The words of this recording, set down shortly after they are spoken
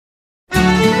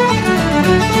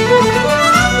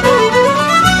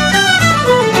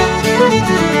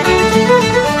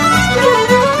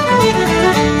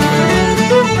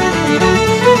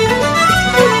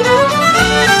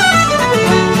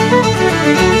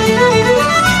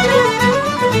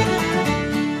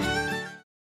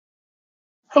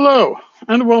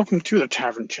and welcome to the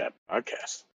Tavern Chat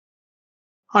podcast.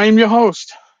 I am your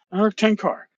host, Eric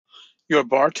Tenkar, your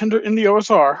bartender in the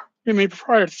OSR, your main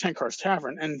proprietor to Tenkar's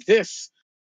Tavern, and this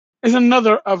is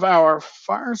another of our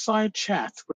fireside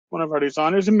chats with one of our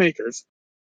designers and makers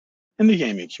in the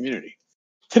gaming community.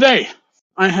 Today,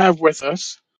 I have with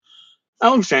us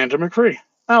Alexander McCree.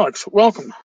 Alex,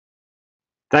 welcome.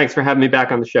 Thanks for having me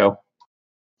back on the show.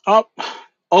 Oh,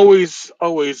 always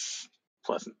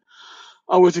pleasant.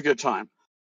 Always a good time.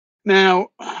 Now,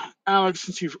 Alex,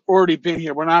 since you've already been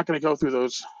here, we're not going to go through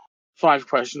those 5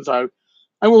 questions. I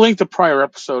will link the prior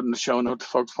episode in the show notes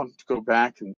if folks want to go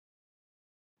back and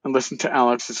listen to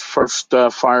Alex's first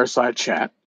fireside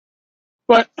chat.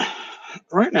 But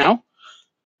right now,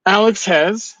 Alex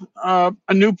has a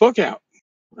new book out.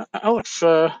 Alex,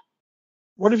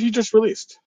 what have you just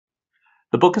released?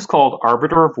 The book is called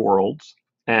Arbiter of Worlds,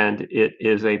 and it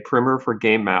is a primer for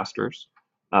game masters,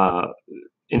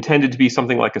 intended to be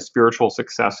something like a spiritual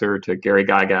successor to Gary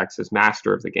Gygax's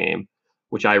Master of the Game,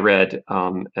 which I read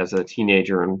as a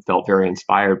teenager and felt very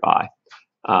inspired by.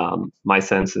 My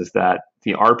sense is that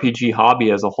the RPG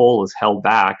hobby as a whole is held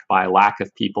back by a lack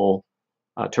of people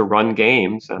to run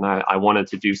games, and I wanted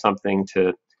to do something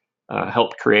to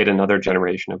help create another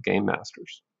generation of game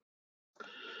masters.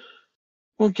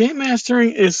 Well, game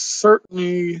mastering is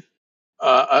certainly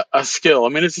a skill. I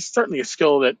mean, it's certainly a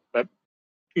skill that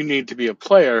you need to be a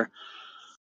player,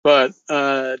 but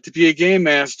to be a game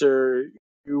master,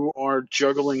 you are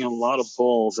juggling a lot of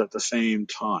balls at the same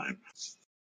time.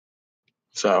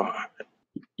 So,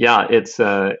 yeah, it's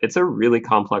a really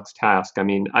complex task. I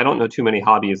mean, I don't know too many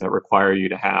hobbies that require you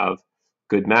to have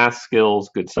good math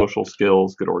skills, good social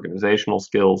skills, good organizational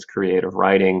skills, creative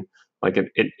writing. Like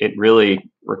it really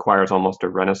requires almost a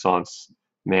Renaissance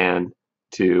man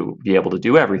to be able to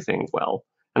do everything well.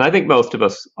 And I think most of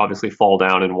us obviously fall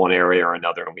down in one area or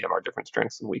another, and we have our different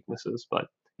strengths and weaknesses. But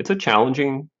it's a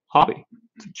challenging hobby.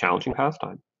 It's a challenging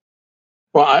pastime.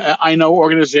 well, I know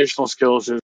organizational skills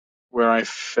is where I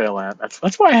fail at.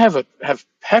 That's why I have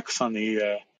PEX on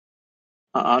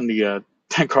the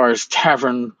Tenkar's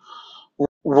Tavern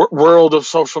world of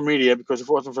social media, because if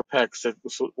it wasn't for PEX, it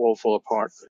would all fall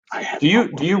apart. Do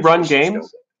you run games?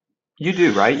 Skills. You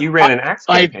do, right? You ran an Axe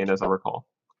campaign, as I recall.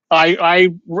 I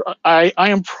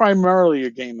am primarily a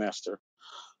game master.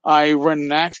 I run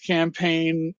an Axe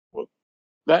campaign.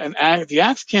 The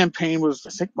Axe campaign was, I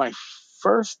think, my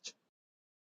first.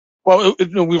 Well,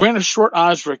 we ran a short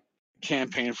Osric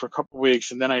campaign for a couple of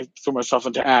weeks, and then I threw myself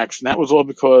into Axe, and that was all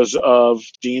because of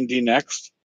D&D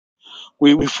Next.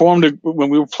 We formed when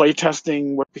we were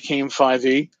playtesting what became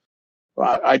 5e.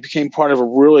 I became part of a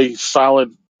really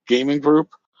solid gaming group,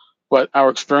 but our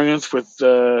experience with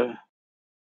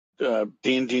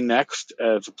D&D Next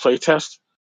as a playtest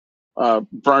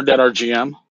burned out our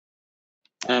GM,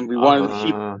 and we wanted to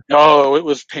keep. Oh, it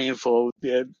was painful.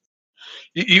 Yeah.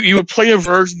 You would play a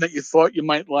version that you thought you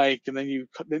might like, and then you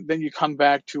come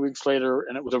back 2 weeks later,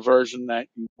 and it was a version that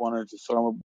you wanted to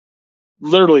throw.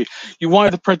 Literally, you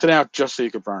wanted to print it out just so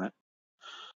you could burn it.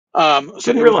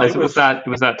 Didn't realize it was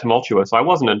that tumultuous. I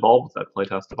wasn't involved with that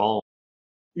playtest at all.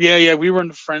 Yeah, we were in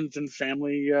the friends and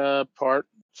family part,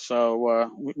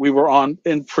 so we were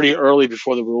in pretty early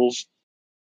before the rules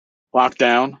locked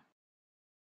down,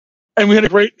 and we had a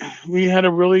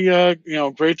really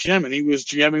great GM, and he was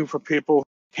GMing for people who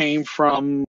came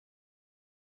from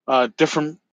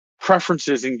different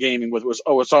preferences in gaming, whether it was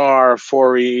OSR,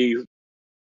 4E,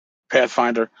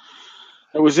 Pathfinder.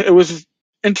 It was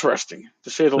interesting, to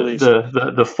say the least.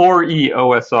 The 4E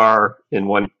OSR in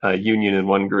one union in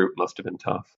one group must have been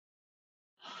tough.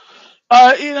 The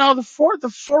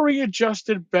 4E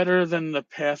adjusted better than the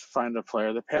Pathfinder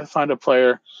player. The Pathfinder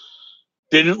player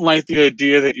didn't like the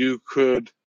idea that you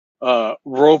could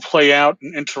role play out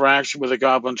an interaction with a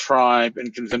goblin tribe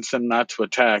and convince them not to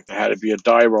attack. There had to be a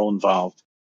die roll involved.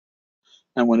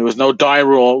 And when there was no die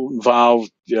roll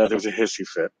involved, there was a hissy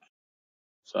fit.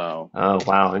 So. Oh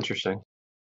wow, interesting.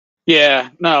 Yeah,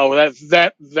 no,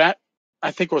 that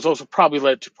I think was also probably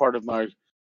led to part of my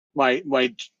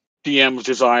DM's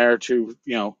desire to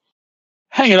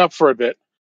hang it up for a bit.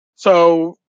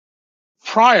 So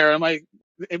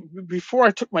before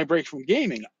I took my break from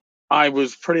gaming, I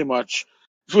was pretty much,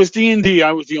 if it was D&D,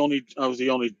 I was the only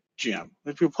GM.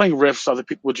 If we were playing Rifts, other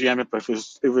people would GM it, but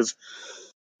if it was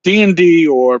D&D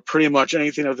or pretty much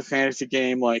anything of the fantasy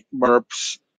game like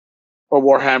MERPs or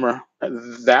Warhammer,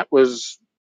 that was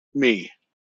me.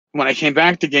 When I came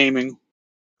back to gaming,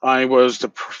 I was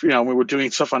we were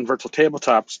doing stuff on virtual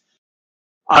tabletops.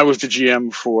 I was the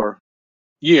GM for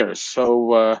years.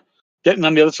 So getting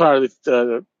on the other side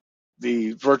of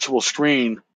the virtual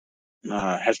screen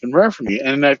has been rare for me.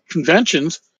 And at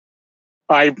conventions,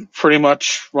 I pretty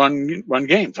much run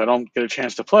games. I don't get a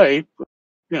chance to play.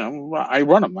 I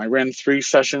run them. I ran 3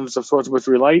 sessions of Swords with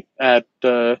Relight at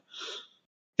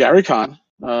GaryCon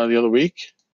the other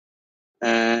week,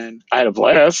 and I had a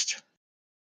blast.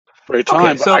 Great Okay,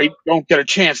 time, but I don't get a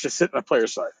chance to sit on the player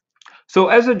side. so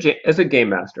as a game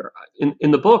master,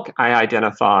 in the book, I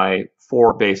identify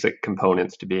 4 basic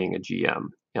components to being a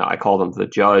GM. I call them the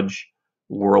judge,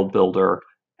 world builder,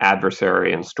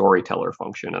 adversary, and storyteller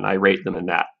function, and I rate them in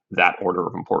that order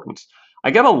of importance.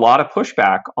 I get a lot of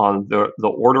pushback on the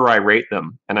order I rate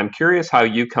them, and I'm curious how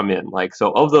you come in. Like,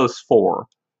 so of those 4,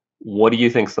 what do you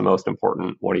think's the most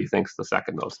important? What do you think's the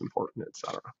second most important,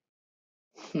 etc.?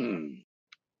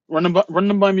 Run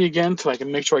them by me again so I can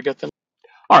make sure I get them.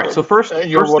 All right. So first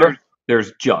Your order.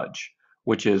 there's judge,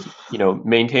 which is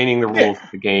maintaining the rules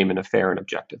of the game in a fair and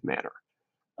objective manner.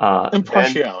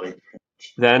 Impartiality.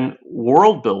 Then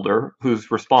world builder,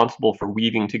 who's responsible for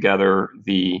weaving together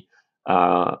the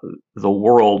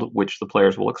world which the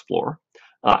players will explore.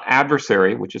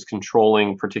 Adversary, which is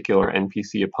controlling particular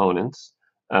NPC opponents,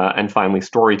 and finally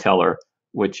storyteller,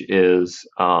 which is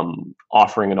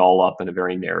offering it all up in a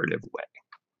very narrative way.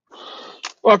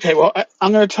 Okay, well,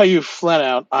 I'm going to tell you flat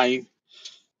out.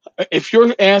 If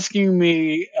you're asking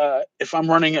me if I'm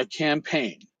running a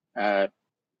campaign,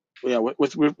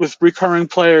 with recurring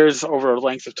players over a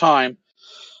length of time,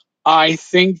 I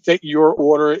think that your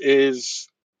order is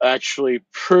actually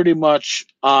pretty much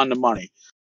on the money.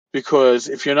 Because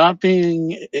if you're not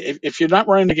running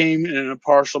the game in an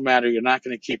impartial manner, you're not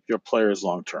going to keep your players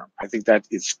long term. I think that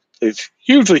is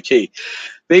hugely key.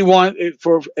 They want it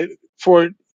for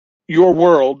your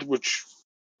world, which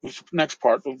is the next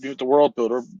part, the world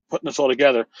builder, putting this all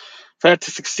together. For that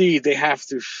to succeed, they have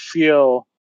to feel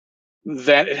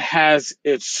that it has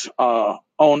its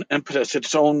own impetus,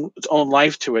 its own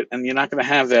life to it, and you're not going to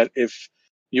have that if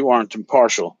you aren't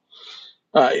impartial.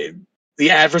 The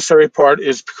adversary part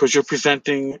is because you're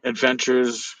presenting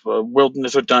adventures,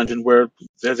 wilderness or dungeon, where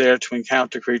they're there to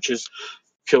encounter creatures,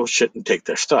 kill shit, and take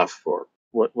their stuff, or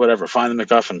whatever, find the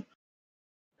MacGuffin.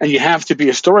 And you have to be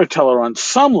a storyteller on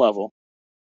some level,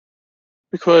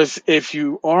 because if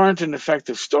you aren't an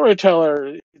effective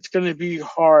storyteller, it's going to be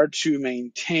hard to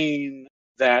maintain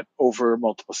that over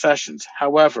multiple sessions.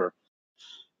 However,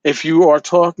 if you are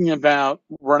talking about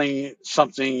running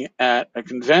something at a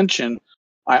convention,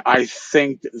 I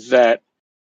think that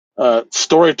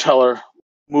storyteller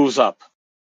moves up,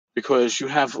 because you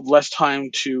have less time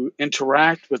to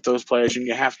interact with those players and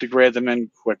you have to grab them in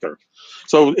quicker.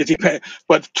 So it depends.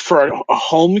 But for a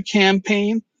home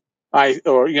campaign, a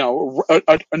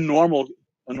normal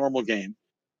game,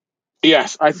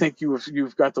 yes, I think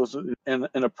you've got those in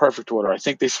a perfect order. I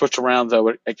think they switch around though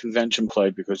at convention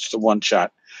play because it's a one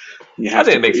shot. I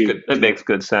think it makes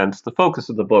good sense. The focus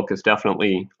of the book is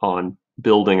definitely on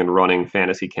building and running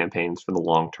fantasy campaigns for the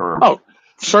long term. Oh,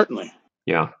 certainly.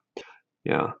 Yeah.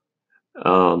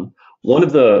 One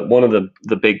of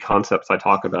the big concepts I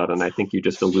talk about, and I think you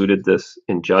just alluded this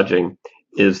in judging,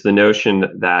 is the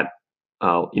notion that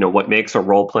what makes a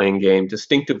role-playing game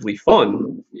distinctively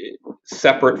fun,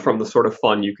 separate from the sort of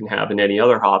fun you can have in any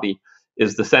other hobby,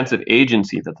 is the sense of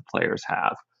agency that the players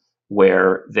have,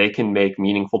 where they can make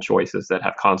meaningful choices that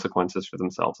have consequences for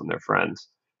themselves and their friends.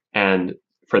 And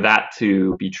for that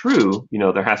to be true,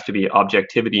 there has to be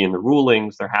objectivity in the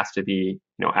rulings, there has to be,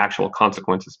 actual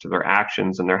consequences to their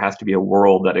actions, and there has to be a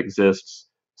world that exists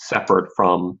separate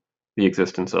from the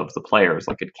existence of the players.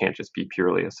 Like, it can't just be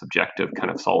purely a subjective kind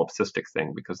of solipsistic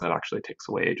thing, because that actually takes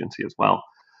away agency as well.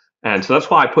 And so that's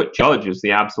why I put judge as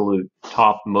the absolute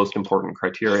top most important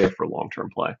criteria for long-term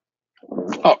play.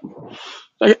 Oh,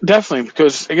 definitely,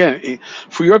 because again,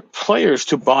 for your players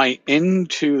to buy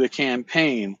into the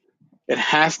campaign, it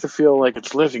has to feel like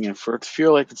it's living. And for it to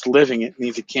feel like it's living, it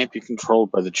means it can't be controlled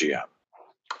by the GM,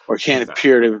 or can't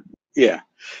appear to. Yeah,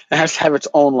 it has to have its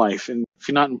own life. And if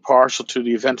you're not impartial to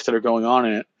the events that are going on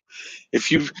in it,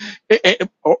 to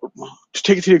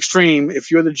take it to the extreme,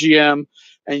 if you're the GM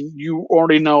and you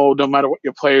already know no matter what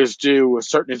your players do, a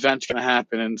certain event's going to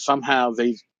happen, and somehow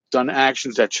they've done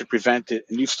actions that should prevent it,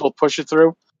 and you still push it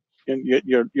through,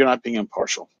 you're not being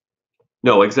impartial.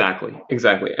 No, exactly,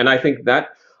 and I think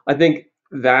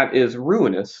that is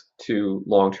ruinous to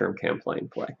long-term campaign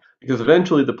play, because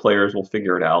eventually the players will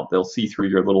figure it out. They'll see through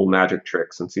your little magic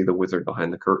tricks and see the wizard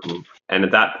behind the curtain, and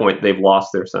at that point, they've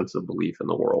lost their sense of belief in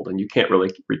the world, and you can't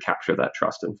really recapture that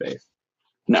trust and faith.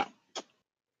 No.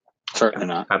 Certainly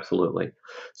not. Absolutely.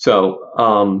 So,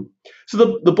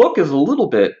 the book is a little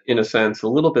bit, in a sense, a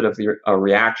little bit of a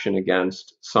reaction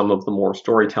against some of the more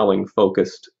storytelling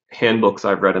focused handbooks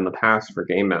I've read in the past for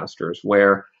game masters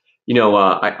where,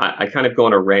 I kind of go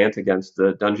on a rant against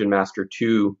the Dungeon Master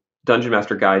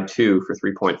Guide 2 for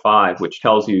 3.5, which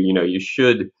tells you, you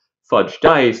should fudge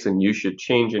dice and you should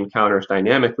change encounters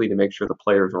dynamically to make sure the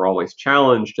players are always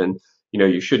challenged, and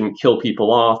you shouldn't kill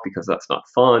people off because that's not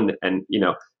fun, and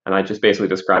I just basically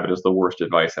describe it as the worst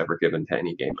advice ever given to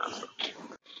any game master.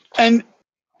 And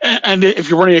if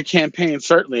you're running a campaign,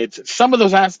 certainly it's some of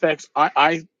those aspects.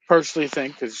 I personally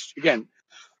think, because again,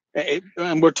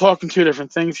 and we're talking two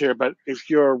different things here, but if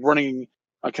you're running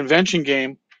a convention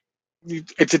game,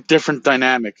 it's a different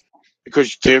dynamic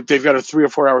because they've got a 3 or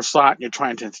 4 hour slot and you're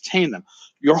trying to entertain them.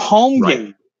 Your home Right.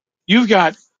 game, you've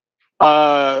got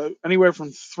anywhere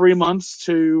from 3 months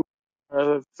to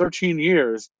 13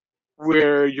 years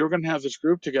where you're going to have this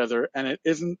group together, and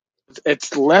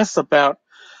it's less about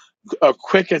a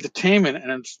quick entertainment,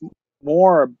 and it's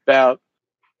more about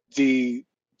the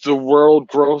world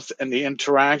growth and the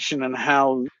interaction and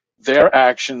how their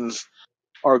actions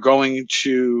are going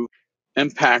to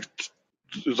impact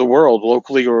the world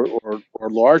locally or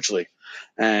largely,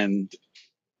 and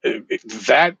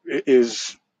that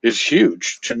is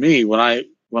huge to me. When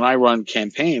I run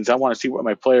campaigns, I want to see what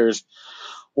my players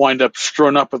wind up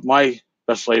screwing up with my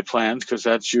best laid plans, because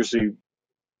that's usually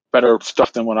better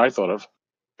stuff than what I thought of.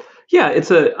 Yeah,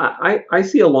 I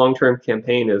see a long-term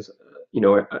campaign as,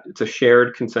 it's a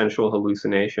shared consensual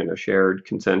hallucination, a shared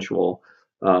consensual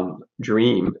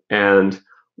dream. And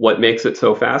what makes it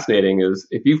so fascinating is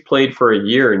if you've played for a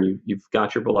year and you've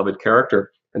got your beloved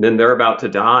character, and then they're about to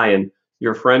die, and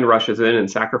your friend rushes in and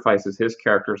sacrifices his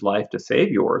character's life to save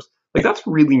yours, like that's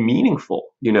really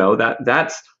meaningful.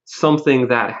 That's something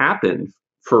that happened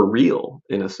for real,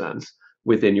 in a sense,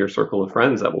 within your circle of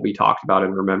friends that will be talked about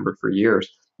and remembered for years.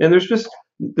 And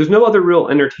there's no other real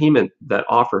entertainment that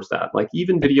offers that. Like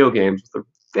even video games, with the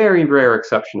very rare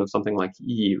exception of something like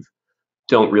Eve,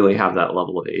 don't really have that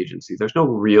level of agency. There's no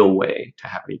real way to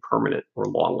have any permanent or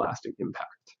long-lasting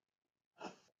impact.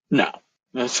 No,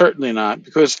 certainly not,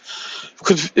 because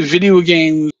video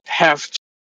games have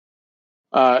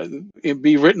to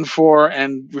be written for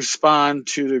and respond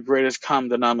to the greatest common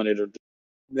denominator.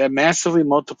 They're massively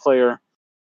multiplayer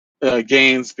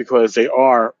games because they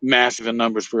are massive in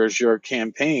numbers, whereas your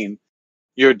campaign,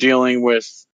 you're dealing with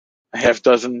a half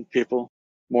dozen people,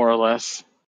 more or less.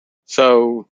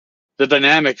 So the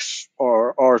dynamics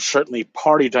are certainly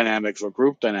party dynamics or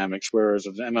group dynamics, whereas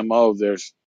with an MMO,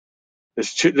 there's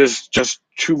just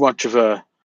too much of a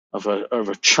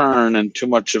churn and too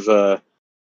much of a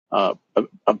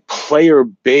player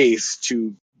base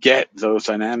to get those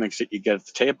dynamics that you get at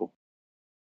the table.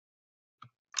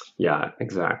 Yeah,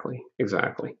 exactly.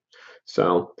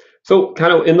 So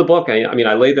kind of in the book, I mean,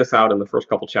 I lay this out in the first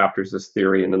couple chapters, this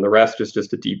theory, and then the rest is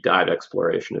just a deep dive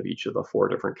exploration of each of the 4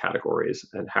 different categories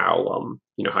and how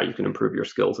you can improve your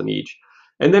skills in each.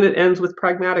 And then it ends with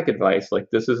pragmatic advice,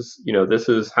 like this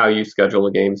is how you schedule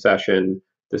a game session.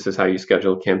 This is how you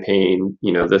schedule a campaign.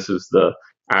 This is the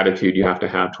attitude you have to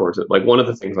have towards it. Like one of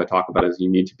the things I talk about is you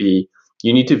need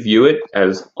to view it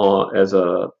as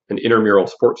an intramural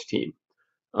sports team.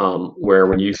 Where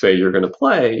when you say you're going to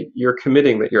play, you're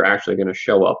committing that you're actually going to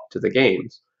show up to the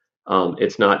games.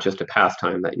 It's not just a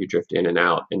pastime that you drift in and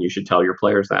out, and you should tell your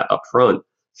players that up front.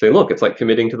 Say, look, it's like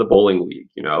committing to the bowling league.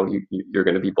 You're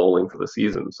going to be bowling for the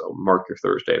season, so mark your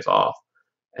Thursdays off.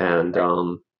 And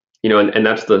and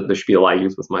that's the spiel I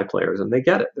use with my players, and they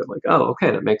get it. They're like, oh,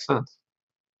 okay, that makes sense.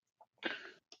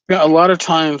 Yeah, a lot of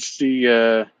times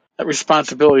that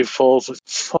responsibility falls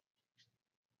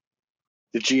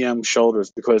the GM's shoulders,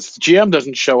 because if the GM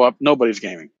doesn't show up, nobody's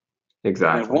gaming.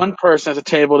 Exactly. And if one person at the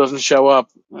table doesn't show up,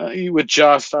 you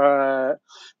adjust.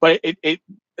 But if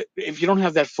you don't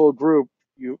have that full group,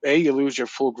 you lose your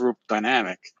full group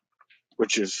dynamic,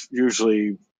 which is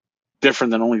usually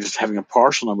different than only just having a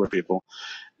partial number of people.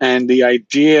 And the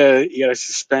idea, you got to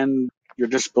suspend your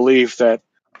disbelief that,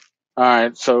 all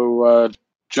right, so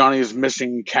Johnny is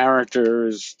missing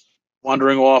characters,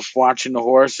 wandering off watching the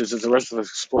horses as the rest of us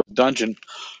explore the dungeon.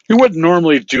 He wouldn't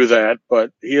normally do that,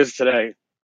 but he is today.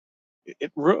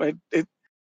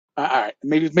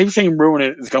 Maybe saying ruin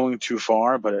it is going too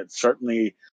far, but it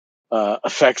certainly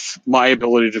affects my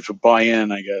ability to buy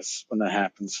in, I guess, when that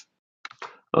happens.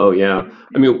 Oh yeah.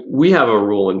 I mean, we have a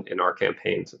rule in our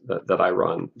campaigns that I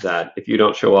run that if you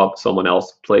don't show up, someone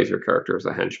else plays your character as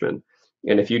a henchman.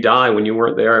 And if you die when you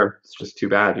weren't there, it's just too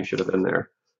bad. You should have been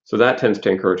there. So that tends to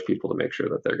encourage people to make sure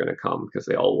that they're going to come because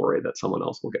they all worry that someone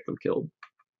else will get them killed.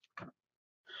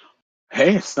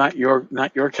 Hey, it's not your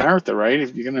character, right?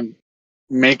 If you're going to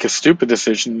make a stupid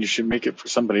decision, you should make it for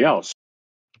somebody else.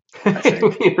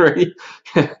 Right.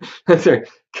 That's right.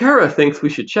 Kara thinks we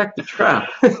should check the trap.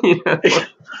 You know?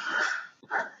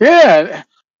 Yeah,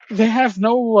 they have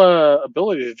no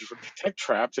ability to detect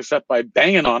traps except by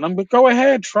banging on them. But go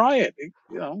ahead, try it. You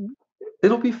know,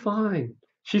 It'll be fine.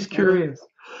 She's uh, curious.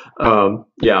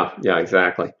 Yeah,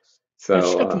 exactly. and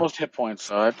she So, got the most hit points,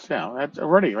 so that's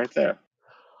already right there.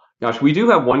 gosh, we do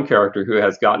have one character who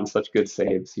has gotten such good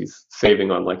saves. He's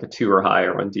saving on like a 2 or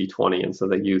higher on D20, and so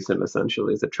they use him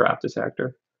essentially as a trap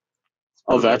detector. It's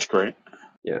Oh, been that's nice. great.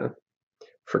 Yeah,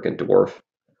 freaking dwarf.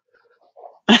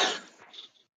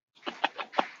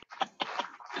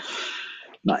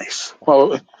 Nice.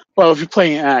 Well, if you're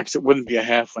playing Axe, it wouldn't be a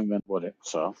halfling then, would it?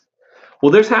 So.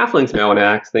 Well, there's halflings now in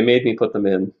Axe. They made me put them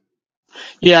in.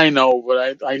 Yeah, I know,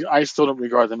 but I still don't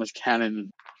regard them as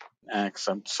canon Axe.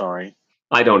 I'm sorry.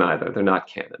 I don't either. They're not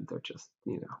canon. They're just,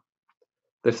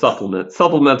 they're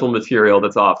supplemental material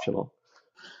that's optional.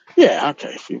 Yeah,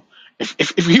 okay.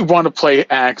 If you want to play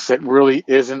Axe that really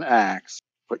is an Axe,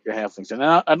 put your halflings in.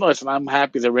 And listen, I'm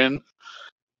happy they're in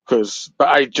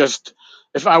but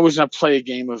if I was going to play a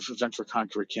game of Adventure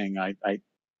Conqueror King, and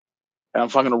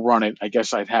if I'm going to run it, I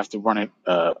guess I'd have to run it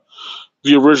the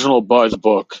original Buzz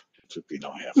book. It would be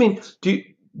no I mean, halflings.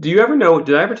 do you ever know?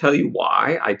 Did I ever tell you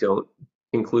why I don't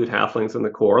include halflings in the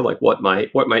core? Like what my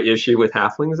issue with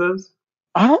halflings is?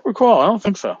 I don't recall. I don't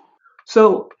think so.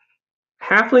 So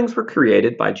halflings were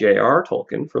created by J.R.R.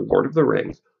 Tolkien for Lord of the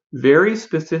Rings very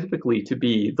specifically to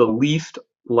be the least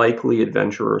likely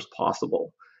adventurers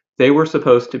possible. They were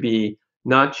supposed to be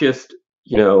not just,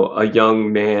 a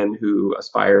young man who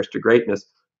aspires to greatness,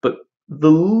 but the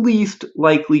least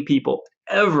likely people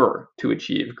ever to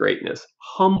achieve greatness.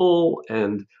 Humble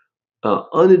and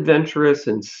unadventurous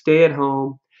and stay at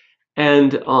home.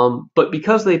 And but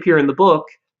because they appear in the book,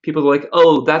 people are like,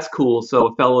 "Oh, that's cool." So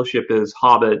a fellowship is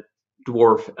hobbit,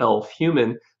 dwarf, elf,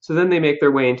 human. So then they make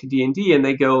their way into D&D and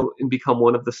they go and become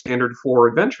one of the standard 4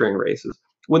 adventuring races.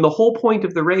 When the whole point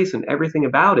of the race and everything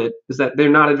about it is that they're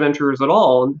not adventurers at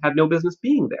all and have no business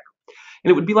being there.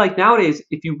 And it would be like nowadays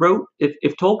if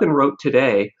Tolkien wrote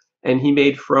today and he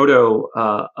made Frodo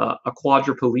a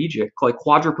quadriplegic, like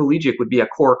quadriplegic would be a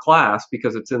core class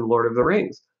because it's in Lord of the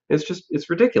Rings. It's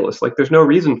ridiculous. Like there's no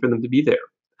reason for them to be there.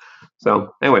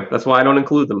 So anyway, that's why I don't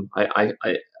include them. I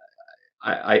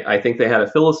think they had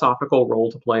a philosophical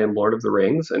role to play in Lord of the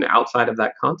Rings, and outside of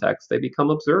that context, they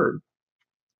become absurd.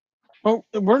 Well,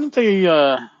 weren't they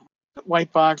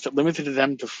white box that limited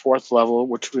them to 4th level,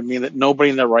 which would mean that nobody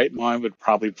in their right mind would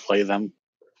probably play them.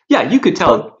 Yeah, you could But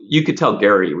tell. You could tell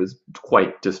Gary was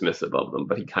quite dismissive of them,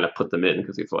 but he kind of put them in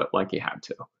because he felt like he had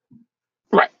to.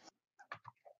 right,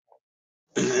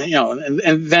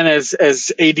 and then as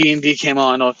AD&D came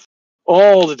on,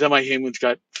 all the demi-humans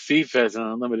got thief as an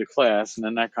unlimited class, and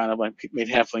then that kind of like made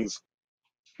halflings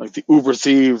like the uber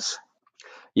thieves.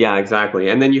 Yeah, exactly.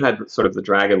 And then you had sort of the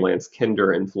Dragonlance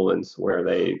Kinder influence, where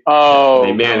they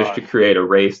Oh managed to God. create a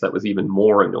race that was even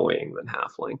more annoying than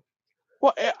Halfling.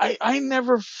 Well, I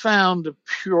never found the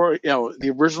pure,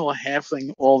 the original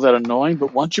halfling all that annoying,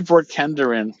 but once you brought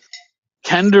Kender in,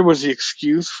 Kender was the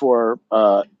excuse for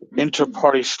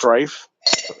inter-party strife,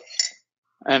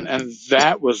 and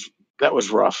that was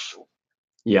rough.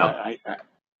 Yeah, I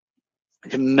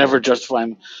can never justify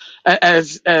him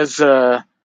as a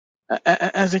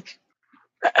as a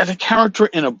character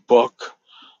in a book.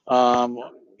 When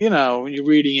you're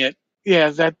reading it, yeah,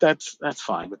 that's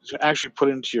fine. But to actually put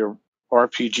into your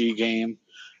RPG game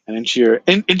and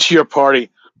into your party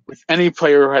with any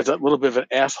player who has a little bit of an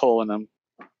asshole in them,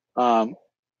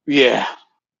 yeah,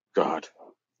 God.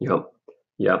 yep,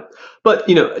 yep. But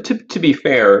to be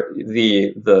fair,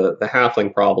 the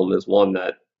Halfling problem is one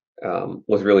that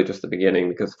was really just the beginning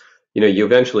because you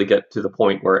eventually get to the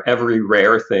point where every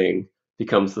rare thing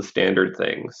becomes the standard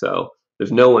thing. So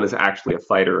there's no one is actually a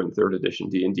fighter in third edition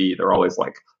D&D. They're always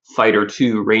like fighter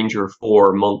 2, ranger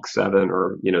 4, monk 7,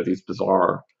 or these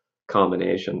bizarre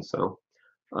combinations. So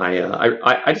I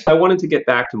wanted to get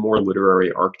back to more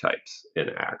literary archetypes in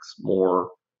Acts, more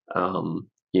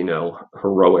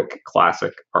heroic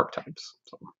classic archetypes.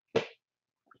 So.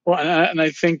 Well, and I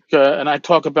think, and I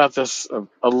talk about this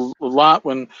a lot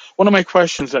when one of my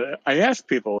questions that I ask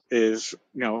people is,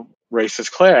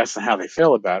 racist class and how they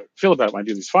feel about it when I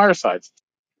do these firesides.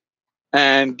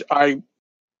 And I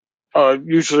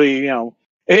usually,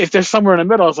 if there's somewhere in the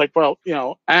middle, I was like, well,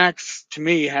 Axe to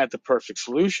me had the perfect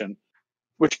solution,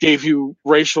 which gave you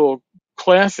racial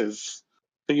classes,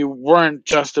 so you weren't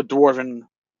just a dwarven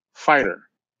fighter.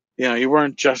 You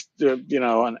weren't just,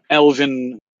 an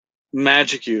elven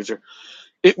magic user.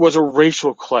 It was a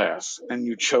racial class, and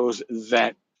you chose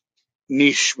that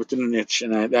niche within the niche,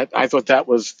 and I thought that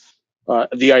was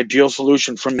the ideal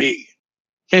solution for me.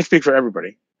 Can't speak for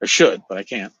everybody. I should, but I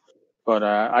can't. But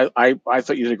I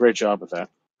thought you did a great job with that.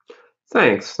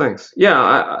 Thanks.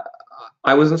 Yeah,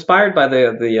 I was inspired by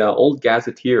the old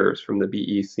gazetteers from the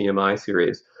BECMI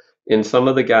series. In some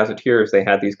of the gazetteers, they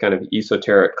had these kind of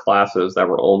esoteric classes that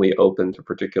were only open to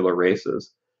particular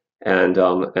races. And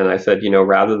I said,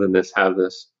 rather than have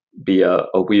this be a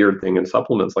weird thing in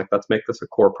supplements, like let's make this a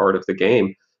core part of the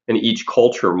game. And each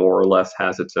culture more or less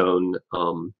has its own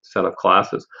set of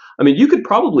classes. I mean, you could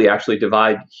probably actually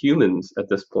divide humans at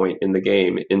this point in the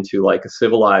game into like a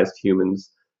civilized humans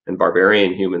and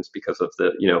barbarian humans because of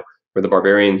where the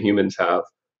barbarian humans have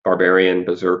barbarian,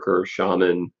 berserker,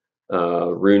 shaman,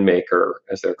 rune maker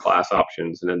as their class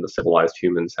options, and then the civilized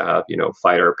humans have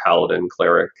fighter, paladin,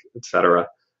 cleric, etc.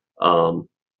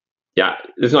 Yeah,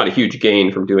 there's not a huge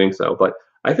gain from doing so, but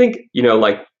I think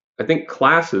I think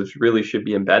classes really should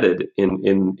be embedded in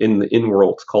the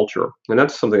in-world culture, and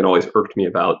that's something that always irked me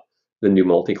about the new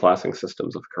multi-classing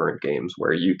systems of current games,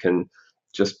 where you can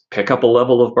just pick up a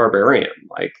level of barbarian.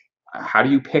 Like, how do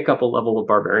you pick up a level of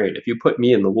barbarian? If you put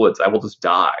me in the woods, I will just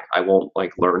die. I won't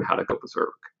learn how to go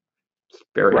berserk. It's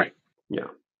very right. Yeah.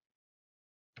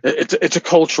 It's a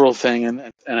cultural thing,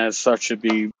 and as such should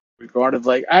be regarded.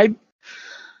 Like I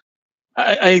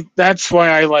that's why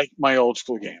I like my old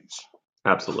school games.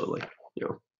 Absolutely. Yeah.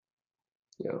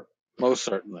 Most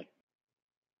certainly.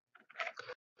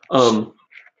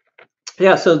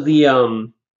 Yeah. So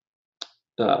the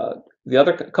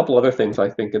other couple other things I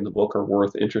think in the book are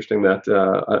worth interesting that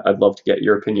I'd love to get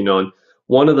your opinion on.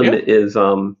 One of them is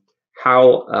how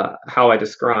I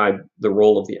describe the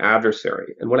role of the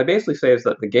adversary, and what I basically say is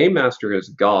that the game master is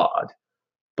God,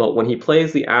 but when he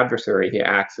plays the adversary, he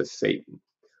acts as Satan.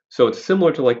 So it's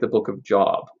similar to like the book of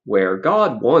Job, where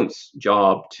God wants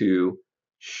Job to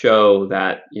show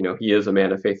that he is a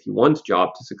man of faith. He wants Job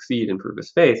to succeed and prove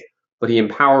his faith, but he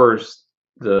empowers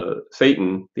the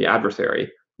Satan, the adversary,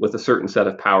 with a certain set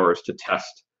of powers to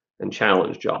test and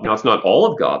challenge Job. Now, it's not all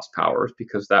of God's powers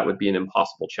because that would be an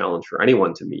impossible challenge for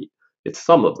anyone to meet. It's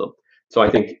some of them. So I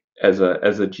think as a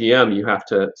GM, you have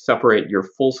to separate your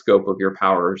full scope of your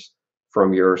powers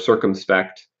from your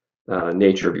circumspect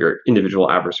nature of your individual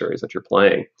adversaries that you're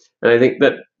playing. And I think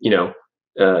that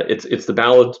it's the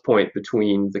balance point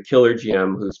between the killer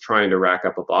GM who's trying to rack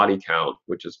up a body count,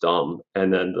 which is dumb,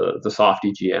 and then the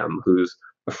softy GM who's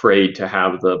afraid to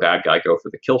have the bad guy go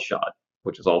for the kill shot,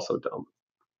 which is also dumb.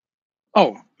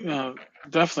 Oh,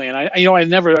 definitely. And I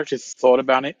never actually thought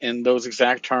about it in those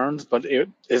exact terms, but it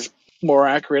is more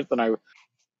accurate than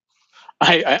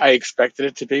I expected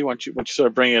it to be once you sort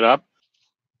of bring it up.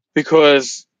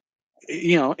 Because,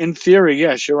 in theory,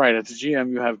 yes, you're right. As a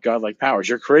GM, you have godlike powers.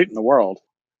 You're creating the world.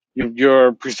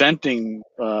 You're presenting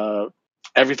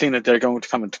everything that they're going to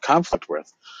come into conflict with.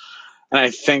 And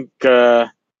I think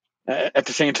at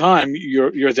the same time,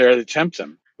 you're there to tempt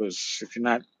them. Because if you're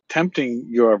not tempting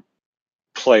your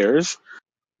players,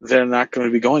 they're not going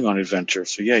to be going on adventure.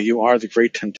 So yeah, you are the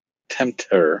great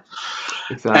tempter.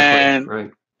 Exactly. And,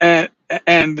 right.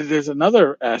 And there's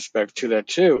another aspect to that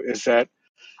too, is that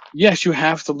yes, you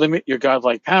have to limit your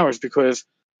godlike powers because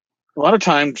a lot of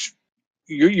times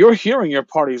you're hearing your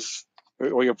party's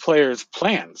or your players'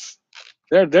 plans.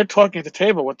 They're talking at the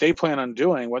table what they plan on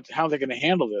doing, how they're going to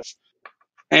handle this,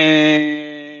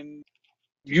 and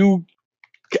you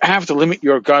have to limit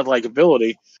your godlike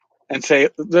ability and say,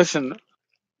 listen,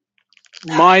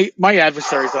 my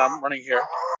adversaries that I'm running here.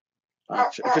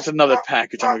 If it's another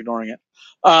package, I'm ignoring it.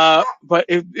 But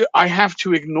I have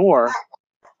to ignore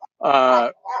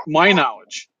my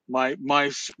knowledge, my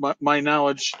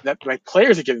knowledge that my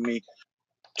players are giving me,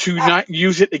 to not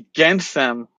use it against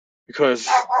them because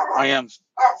I am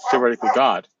theoretically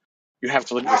God. You have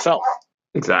to limit yourself.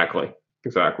 Exactly.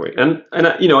 And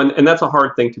that's a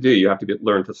hard thing to do. You have to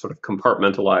learn to sort of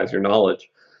compartmentalize your knowledge,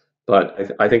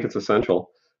 but I think it's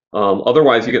essential.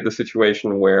 Otherwise, you get the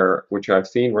situation which I've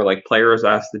seen, where like players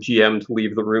ask the GM to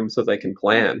leave the room so they can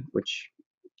plan, which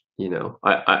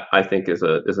I think is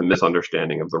a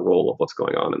misunderstanding of the role of what's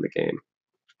going on in the game.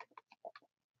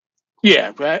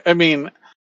 Yeah, I mean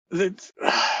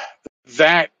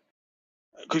that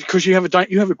because you have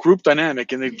a group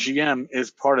dynamic, and the GM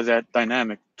is part of that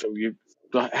dynamic. So you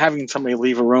having somebody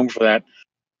leave a room for that.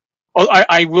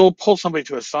 I will pull somebody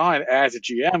to a side as a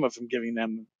GM if I'm giving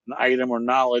them an item or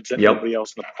knowledge that nobody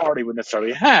else in the party would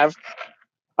necessarily have.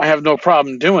 I have no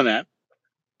problem doing that.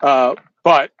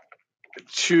 But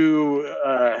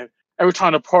every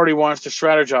time the party wants to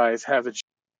strategize, have the GM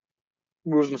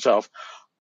move themselves,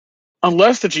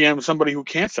 unless the GM is somebody who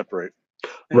can't separate.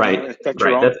 Right.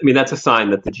 That's a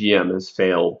sign that the GM has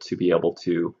failed to be able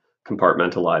to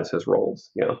compartmentalize his roles.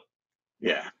 Yeah.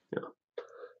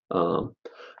 Um,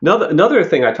 another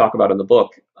thing I talk about in the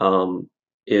book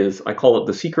is I call it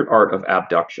the secret art of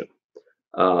abduction.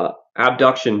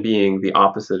 Abduction being the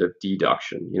opposite of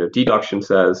deduction. Deduction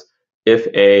says if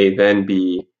A, then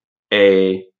B,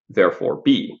 A, therefore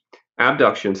B.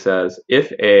 Abduction says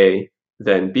if A,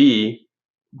 then B,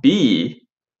 B.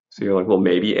 So you're like, well,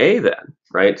 maybe A then,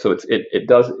 right? So it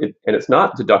does it, and it's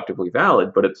not deductively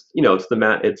valid, but it's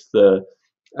the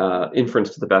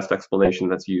inference to the best explanation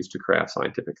that's used to craft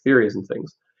scientific theories and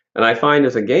things. And I find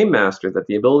as a game master that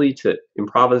the ability to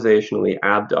improvisationally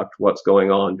abduct what's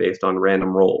going on based on random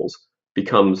rolls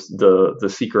becomes the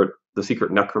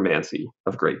secret necromancy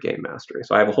of great game mastery.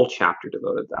 So I have a whole chapter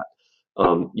devoted to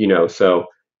that. So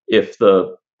if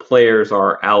the players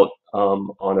are out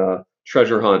on a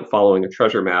treasure hunt following a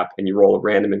treasure map and you roll a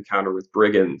random encounter with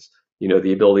brigands,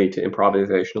 the ability to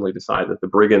improvisationally decide that the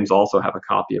brigands also have a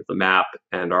copy of the map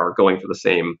and are going for the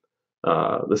same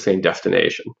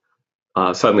destination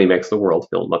suddenly makes the world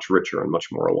feel much richer and much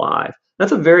more alive.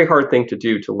 That's a very hard thing to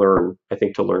do to learn, I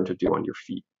think, to do on your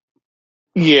feet.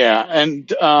 Yeah, and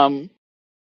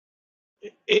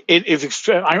it is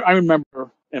extreme. I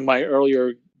remember in my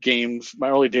earlier games, my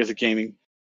early days of gaming,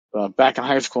 back in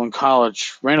high school and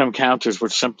college, random encounters were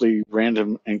simply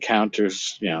random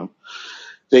encounters.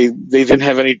 They didn't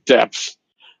have any depth,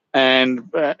 and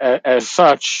as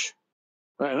such,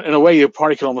 in a way, your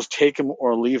party could almost take them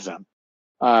or leave them.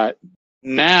 Uh,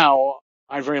 Now,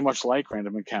 I very much like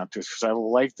random encounters because I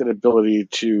like that ability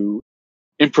to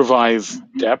improvise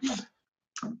depth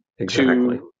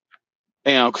Exactly. to,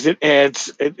 because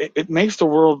it makes the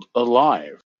world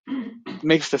alive, it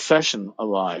makes the session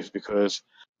alive because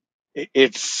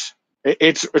it's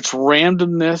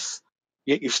randomness,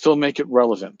 yet you still make it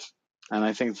relevant, and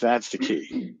I think that's the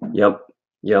key. Yep.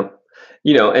 Yep.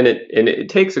 And it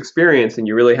takes experience, and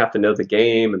you really have to know the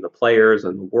game and the players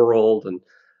and the world, and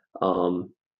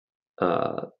um,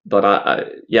 but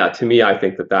yeah, to me, I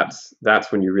think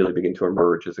that's when you really begin to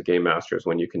emerge as a game master, is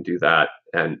when you can do that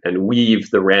and weave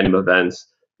the random events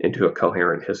into a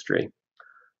coherent history.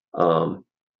 Um,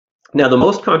 Now, the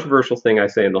most controversial thing I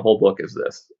say in the whole book is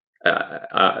this.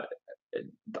 Uh,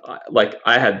 like,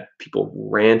 I had people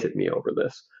rant at me over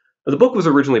this. The book was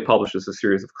originally published as a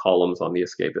series of columns on The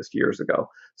Escapist years ago.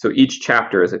 So each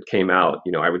chapter, as it came out,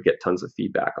 I would get tons of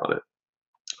feedback on it.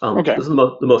 Okay. This is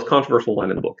the most controversial line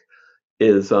in the book.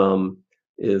 Is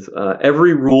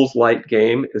every rules light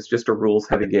game is just a rules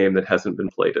heavy game that hasn't been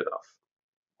played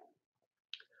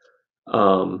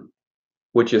enough.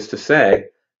 Which is to say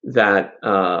that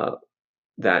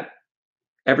that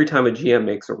every time a GM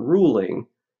makes a ruling,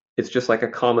 it's just like a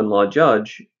common law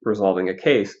judge resolving a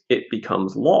case. It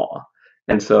becomes law.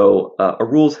 And so a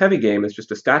rules heavy game is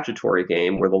just a statutory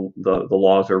game where the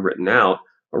laws are written out.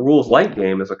 A rules light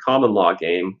game is a common law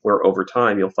game where over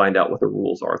time you'll find out what the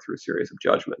rules are through a series of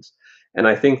judgments. And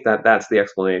I think that that's the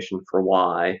explanation for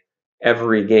why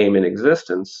every game in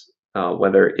existence,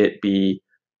 whether it be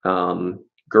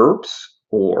GURPS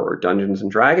or Dungeons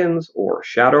and Dragons or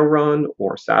Shadowrun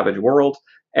or Savage Worlds,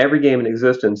 every game in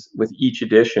existence, with each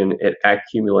edition, it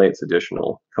accumulates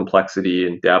additional complexity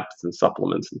and depth and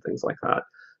supplements and things like that.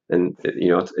 And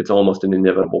it's almost an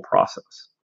inevitable process.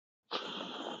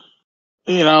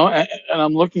 And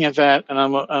I'm looking at that, and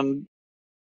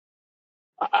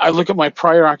I look at my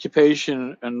prior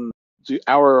occupation and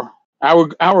our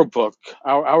book,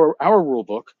 our rule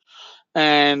book,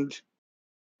 and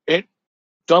it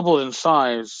doubled in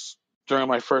size during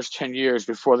my first 10 years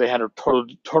before they had to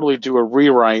totally do a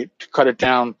rewrite to cut it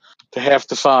down to half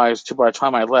the size. To by the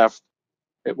time I left,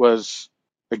 it was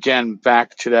again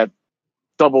back to that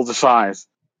double the size,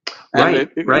 and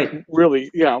Right, it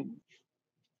really, and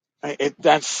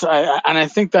I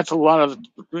think that's a lot of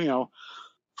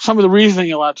some of the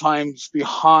reasoning a lot of times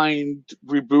behind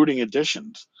rebooting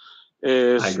editions I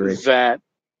agree. is that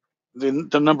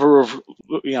the number of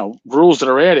rules that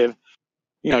are added,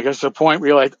 gets to the point where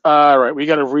you're like, all right, we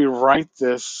got to rewrite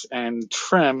this and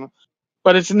trim,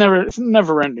 but it's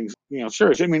never ending,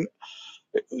 series. I mean,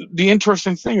 the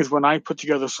interesting thing is when I put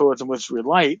together Swords and Wizardry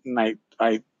Light, and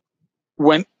I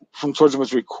went from Swords and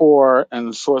Wizardry Core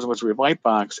and Swords and Wizardry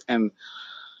Lightbox and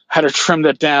had to trim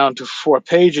that down to 4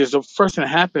 pages. The first thing that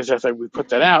happened is after we put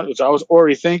that out, is I was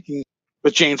already thinking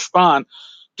with Jane Spawn,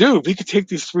 dude, we could take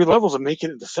these 3 levels and make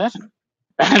it into 7.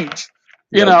 And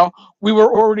Yep. we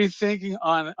were already thinking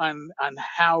on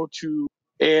how to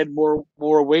add more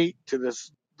weight to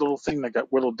this little thing that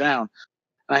got whittled down.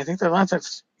 And I think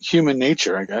that's human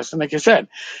nature, I guess. And like I said,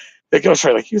 it goes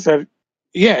right, like you said,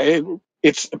 yeah,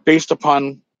 it's based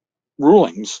upon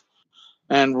rulings,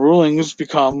 and rulings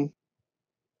become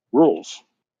rules.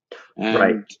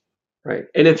 Right. And Right.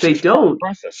 And if It's they just part of the don't,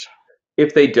 process.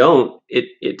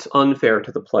 it's unfair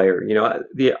to the player.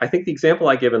 I think the example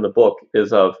I give in the book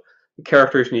is of the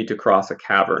characters need to cross a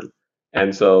cavern,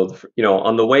 and so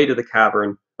on the way to the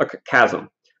cavern, a chasm,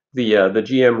 the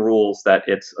GM rules that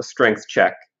it's a strength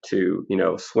check to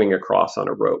swing across on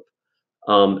a rope.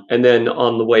 And then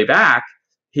on the way back,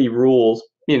 he rules,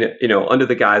 under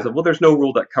the guise of, well, there's no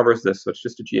rule that covers this, so it's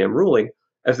just a GM ruling.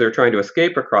 As they're trying to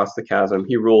escape across the chasm,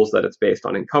 he rules that it's based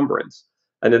on encumbrance.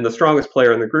 And then the strongest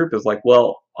player in the group is like,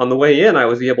 well, on the way in, I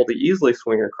was able to easily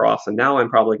swing across, and now I'm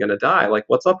probably going to die. Like,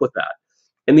 what's up with that?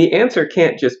 And the answer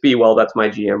can't just be, well, that's my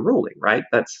GM ruling, right?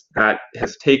 That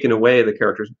has taken away the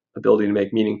character's ability to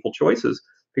make meaningful choices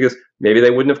because maybe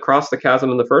they wouldn't have crossed the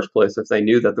chasm in the first place if they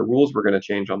knew that the rules were going to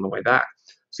change on the way back.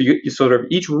 So you sort of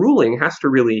each ruling has to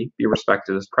really be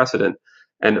respected as precedent,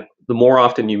 and the more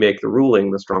often you make the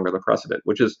ruling, the stronger the precedent.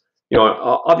 Which is,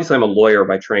 obviously I'm a lawyer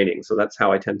by training, so that's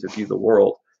how I tend to view the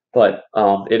world. But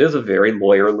it is a very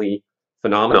lawyerly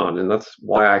phenomenon, and that's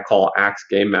why I call acts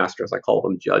game masters. I call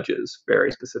them judges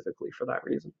very specifically for that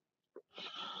reason.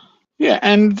 Yeah,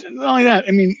 and not only that,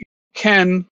 I mean,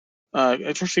 can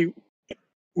especially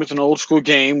with an old school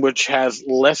game which has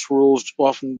less rules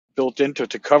often built into it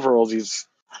to cover all these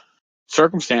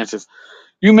circumstances,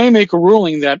 you may make a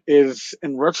ruling that is,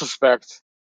 in retrospect,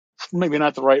 maybe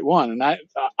not the right one. And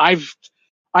I've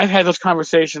had those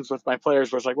conversations with my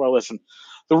players where it's like, well, listen,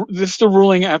 this is the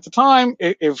ruling at the time.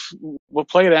 If we'll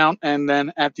play it out, and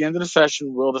then at the end of the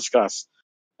session, we'll discuss.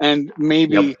 And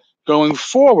maybe Yep. going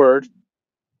forward,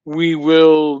 we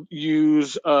will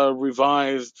use a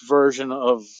revised version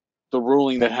of the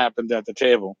ruling that happened at the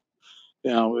table.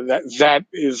 That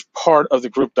is part of the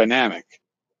group dynamic.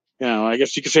 I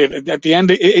guess you could say at the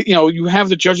end, you have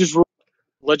the judges'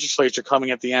 legislature coming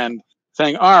at the end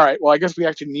saying, all right, well, I guess we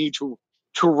actually need to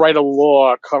write a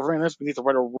law covering this. We need to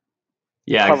write a rule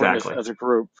Yeah, covering this exactly. as a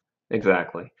group.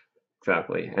 Exactly.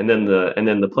 Exactly. And then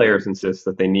the players insist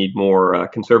that they need more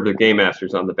conservative game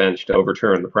masters on the bench to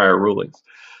overturn the prior rulings.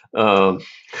 Um,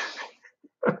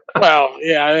 Well,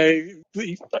 yeah,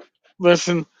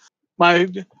 listen,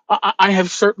 I have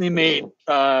certainly made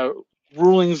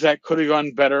rulings that could have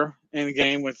gone better in the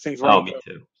game when things oh, weren't me good.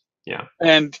 too. Yeah.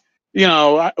 And,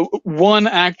 one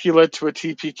actually led to a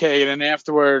TPK. And then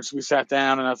afterwards, we sat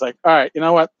down and I was like, all right, you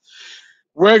know what?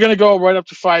 We're going to go right up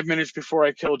to 5 minutes before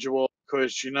I killed you all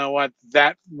because, you know what?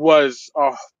 That was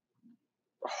a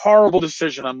horrible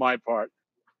decision on my part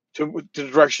to the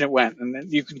direction it went. And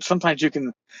then sometimes you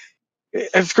can.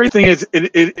 And the great thing is,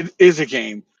 it is a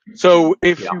game. So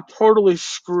if Yeah. you totally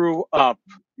screw up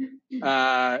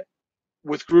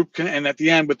with group and at the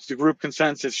end with the group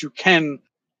consensus, you can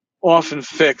often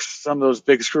fix some of those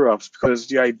big screw ups because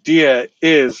the idea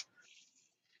is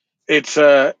it's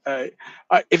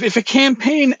if a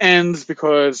campaign ends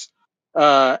because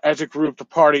as a group the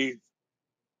party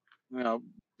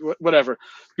whatever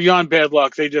beyond bad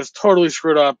luck they just totally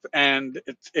screwed up and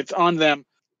it's on them,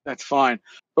 that's fine.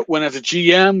 But when as a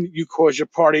GM you cause your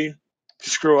party to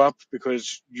screw up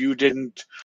because you didn't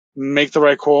make the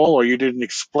right call or you didn't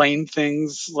explain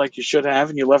things like you should have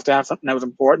and you left out something that was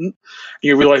important and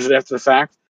you realize it after the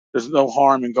fact, there's no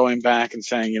harm in going back and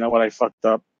saying, you know what, I fucked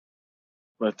up.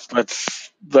 Let's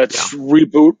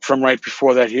reboot from right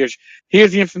before that. Here's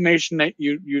the information that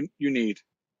you need.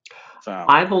 So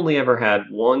I've only ever had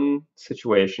one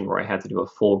situation where I had to do a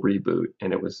full reboot,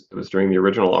 and it was during the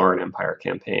original Iron Empire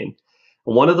campaign.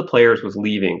 One of the players was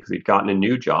leaving because he'd gotten a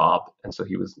new job, and so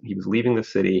he was leaving the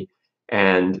city.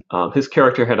 And his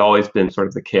character had always been sort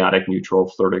of the chaotic neutral,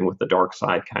 flirting with the dark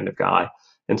side kind of guy.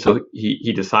 And so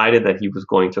he decided that he was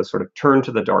going to sort of turn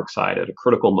to the dark side at a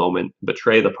critical moment,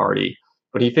 betray the party.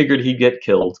 But he figured he'd get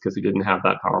killed because he didn't have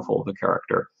that powerful of a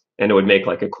character, and it would make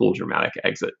like a cool dramatic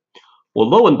exit. Well,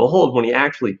 lo and behold, when he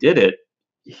actually did it,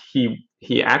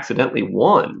 he accidentally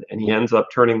won, and he ends up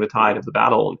turning the tide of the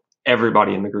battle, and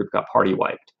everybody in the group got party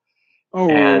wiped.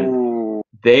 And oh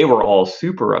they were all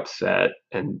super upset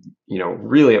and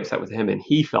really upset with him, and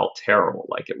he felt terrible.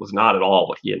 Like it was not at all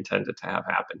what he intended to have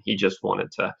happen. He just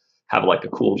wanted to have like a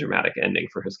cool dramatic ending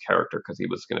for his character because he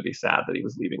was going to be sad that he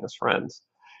was leaving his friends.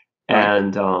 right.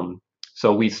 And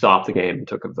so we stopped the game and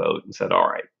took a vote and said, all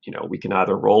right, we can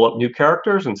either roll up new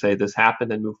characters and say this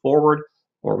happened and move forward,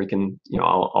 or we can,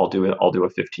 I'll do it. I'll do a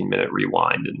 15-minute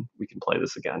rewind and we can play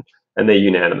this again. And they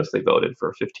unanimously voted for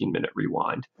a 15-minute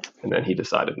rewind. And then he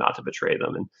decided not to betray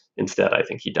them. And instead, I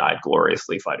think he died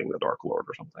gloriously fighting the Dark Lord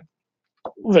or something.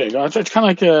 Well, there you go. It's kind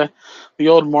of like the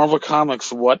old Marvel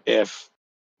Comics "What If."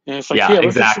 And it's like, Yeah, here,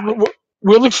 exactly.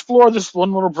 we'll explore this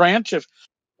one little branch of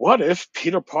what if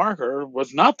Peter Parker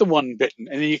was not the one bitten,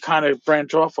 and then you kind of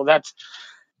branch off. Well,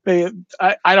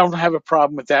 I don't have a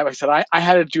problem with that. Like I said, I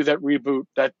had to do that reboot,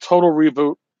 that total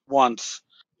reboot once,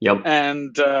 Yep.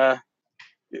 and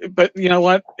but you know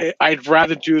what? I'd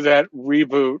rather do that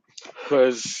reboot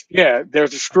because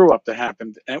there's a screw up that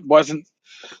happened, and it wasn't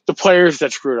the players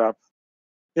that screwed up.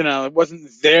 It wasn't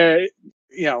their.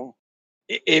 You know,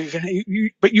 if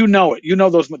but you know it. You know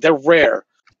those. They're rare,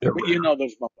 They're but rare. you know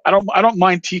those. I don't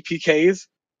mind TPKs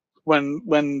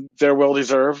when they're well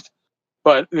deserved,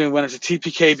 but when it's a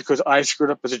TPK because I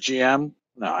screwed up as a GM,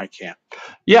 no, I can't.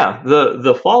 Yeah,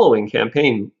 the following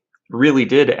campaign really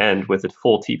did end with a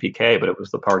full TPK, but it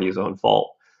was the party's own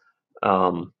fault.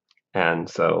 Um, and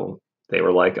so they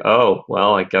were like, "Oh,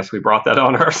 well, I guess we brought that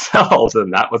on ourselves,"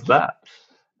 and that was that.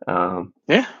 Um,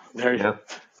 Yeah, there, yeah,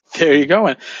 there you go.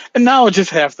 And now it's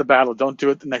just half the battle. Don't do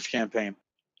it the next campaign.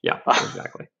 yeah,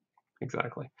 exactly,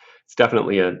 exactly. It's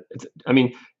definitely I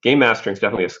mean, game mastering is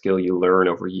definitely a skill you learn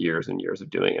over years and years of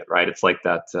doing it, right? It's like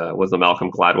that was the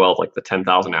Malcolm Gladwell, like the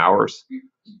 10,000 hours,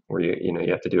 where you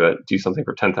have to do something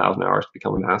for 10,000 hours to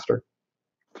become a master.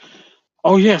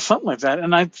 Oh yeah, something like that.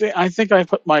 And I think I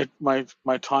put my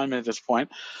time in at this point.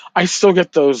 I still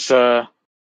get those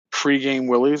pre-game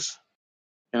willies.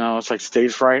 It's like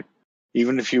stage fright.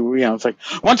 Even if it's like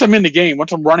once I'm in the game,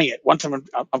 once I'm running it, once I'm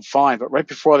fine. But right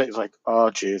before that, it's like,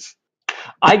 oh jeez.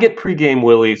 I get pre-game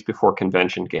willies before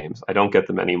convention games. I don't get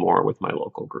them anymore with my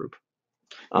local group.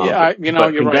 Yeah, But you're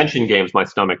right. convention games, my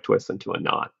stomach twists into a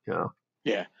knot.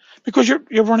 Yeah, because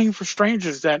you're running for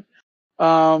strangers that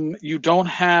you don't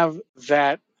have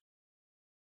that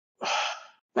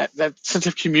sense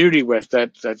of community with,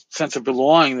 that sense of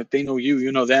belonging, that they know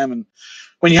you know them, and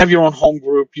when you have your own home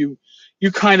group, you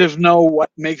kind of know what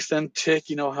makes them tick.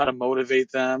 You know how to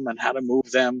motivate them and how to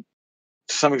move them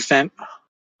to some extent.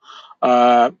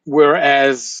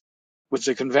 Whereas with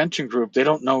the convention group, they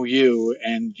don't know you,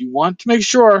 and you want to make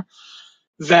sure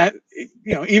that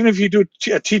even if you do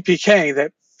a TPK,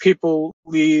 that people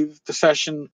leave the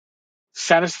session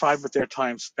satisfied with their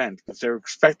time spent because they're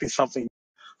expecting something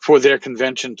for their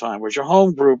convention time. Whereas your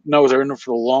home group knows they're in it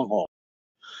for the long haul.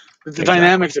 The Exactly.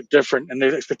 dynamics are different and the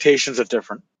expectations are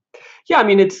different. Yeah, I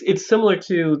mean it's similar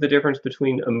to the difference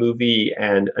between a movie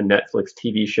and a Netflix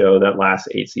TV show that lasts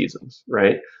 8 seasons,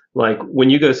 right? Like when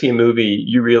you go see a movie,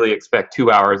 you really expect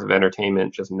 2 hours of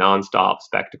entertainment, just nonstop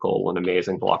spectacle and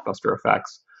amazing blockbuster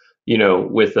effects.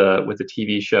 With a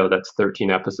TV show that's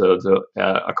 13 episodes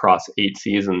across 8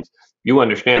 seasons, you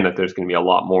understand that there's going to be a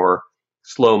lot more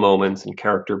slow moments and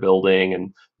character building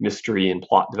and mystery and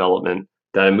plot development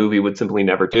that a movie would simply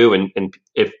never do. And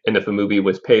if a movie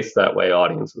was paced that way,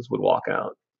 audiences would walk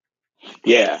out.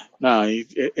 Yeah, no,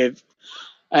 and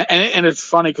it's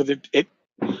funny because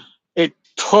it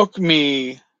took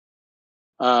me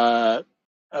uh,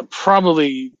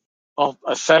 probably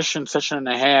a session and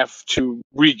a half to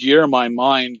re-gear my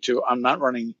mind to I'm not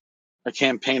running a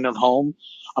campaign at home.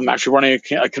 I'm actually running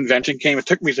a convention game. It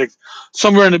took me like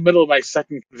somewhere in the middle of my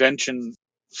second convention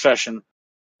session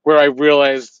where I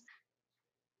realized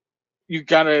you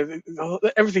gotta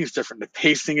everything's different. The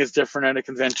pacing is different at a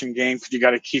convention game because you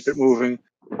got to keep it moving.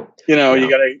 You Yeah,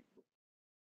 got to,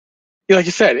 like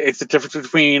you said, it's the difference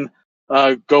between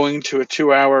going to a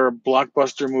 2 hour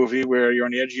blockbuster movie where you're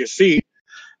on the edge of your seat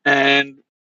and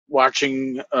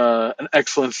watching an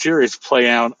excellent series play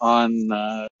out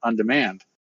on demand.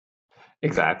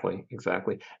 exactly,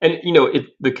 exactly. And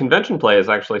the convention play is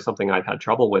actually something I've had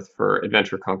trouble with for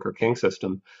Adventure Conquer King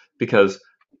system because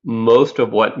most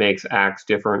of what makes Axe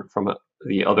different from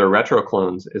the other retro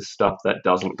clones is stuff that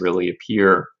doesn't really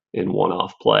appear in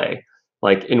one-off play.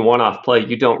 Like in one-off play,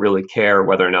 you don't really care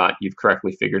whether or not you've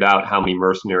correctly figured out how many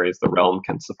mercenaries the realm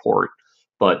can support.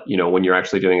 But when you're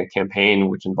actually doing a campaign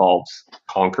which involves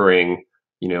conquering,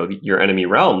 your enemy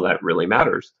realm, that really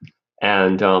matters.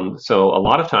 And so a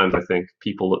lot of times I think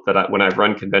people when I've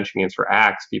run convention games for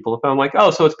Axe, people have found like, oh,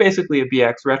 so it's basically a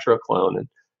BX retro clone. And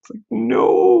it's like,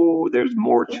 no, there's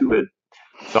more to it.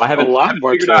 So I A lot haven't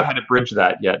more figured to out it. how to bridge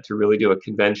that yet to really do a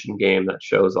convention game that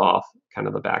shows off kind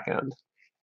of the back end.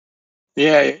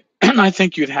 Yeah, and I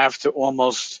think you'd have to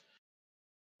almost.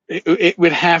 It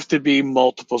would have to be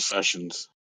multiple sessions.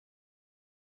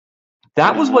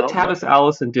 That was I what don't. Tavis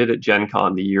Allison did at Gen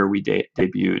Con the year we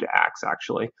debuted Axe,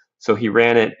 actually. So he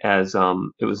ran it as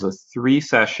it was a 3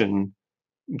 session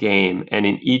game, and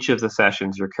in each of the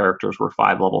sessions, your characters were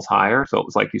 5 levels higher. So it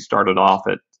was like you started off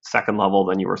at second level,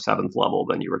 then you were seventh level,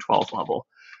 then you were 12th level,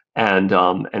 and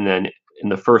then in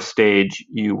the first stage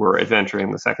you were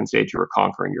adventuring, the second stage you were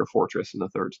conquering your fortress, and the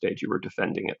third stage you were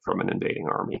defending it from an invading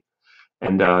army.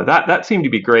 And that seemed to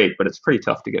be great, but it's pretty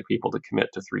tough to get people to commit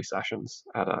to 3 sessions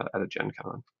at a Gen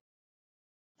Con.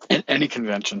 In any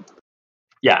convention.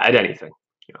 Yeah, at anything.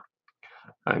 Yeah.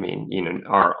 I mean,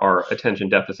 our attention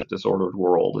deficit disordered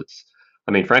world,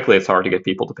 I mean, frankly, it's hard to get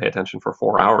people to pay attention for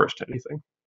 4 hours to anything.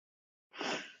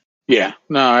 Yeah,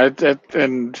 no,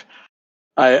 and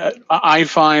I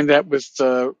find that with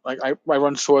I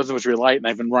run Swords of Light, and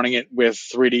I've been running it with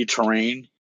 3D terrain,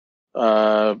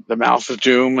 the Mouth of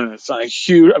Doom, and it's a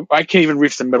huge. I can't even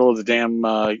reach the middle of the damn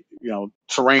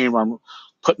terrain where I'm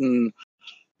putting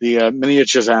the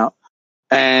miniatures out,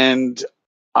 and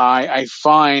I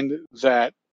find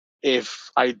that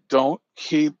if I don't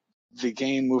keep the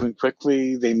game moving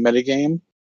quickly, they metagame.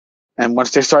 And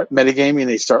once they start metagaming,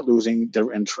 they start losing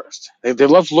their interest. They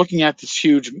love looking at this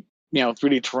huge,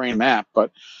 3D terrain map,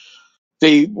 but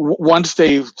once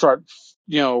they start,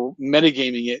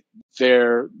 metagaming it,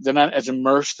 they're not as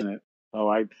immersed in it. So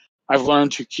I've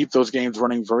learned to keep those games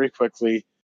running very quickly.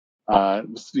 I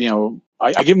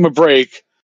give them a break,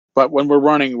 but when we're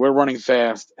running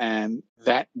fast, and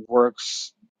that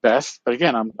works best. But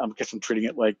again, I guess I'm treating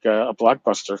it like a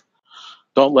blockbuster.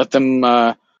 Don't let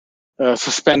them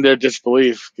suspend their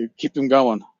disbelief. Keep them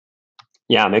going.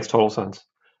 Yeah, it makes total sense.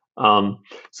 So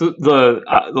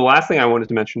the last thing I wanted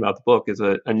to mention about the book is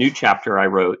a new chapter I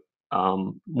wrote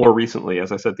more recently.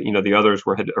 As I said, the others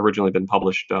had originally been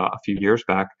published a few years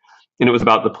back, and it was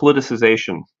about the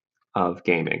politicization of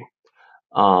gaming.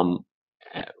 And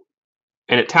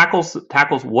it tackles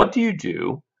what do you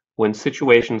do when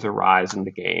situations arise in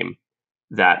the game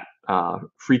that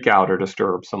freak out or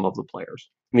disturb some of the players.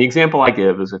 And the example I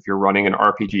give is if you're running an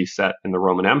RPG set in the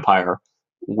Roman Empire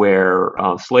where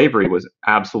slavery was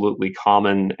absolutely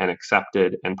common and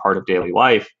accepted and part of daily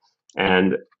life,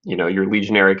 and your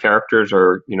legionary characters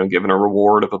are given a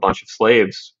reward of a bunch of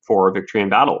slaves for a victory in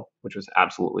battle, which was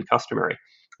absolutely customary.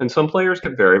 And some players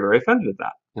get very, very offended at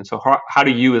that. And so how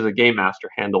do you as a game master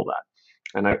handle that?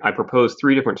 And I propose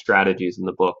 3 different strategies in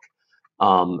the book.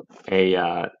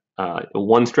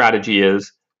 One strategy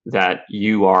is that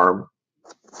you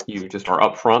just are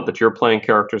upfront that you're playing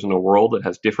characters in a world that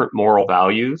has different moral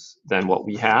values than what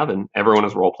we have, and everyone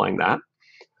is role playing that.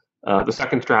 The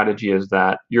second strategy is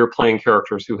that you're playing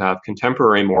characters who have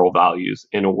contemporary moral values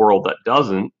in a world that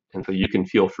doesn't, and so you can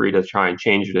feel free to try and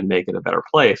change it and make it a better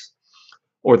place.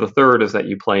 Or the third is that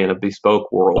you play in a bespoke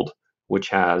world which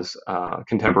has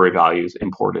contemporary values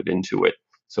imported into it.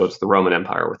 So it's the Roman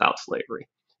Empire without slavery.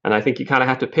 And I think you kind of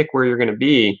have to pick where you're going to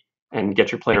be and get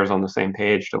your players on the same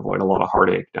page to avoid a lot of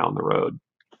heartache down the road.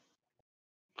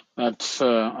 That's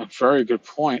a very good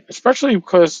point, especially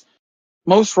because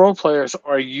most role players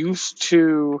are used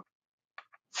to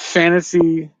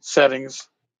fantasy settings,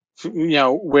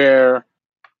 where a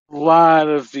lot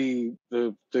of the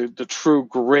true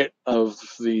grit of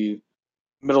the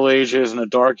Middle Ages and the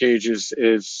Dark Ages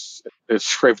is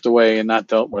scraped away and not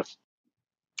dealt with.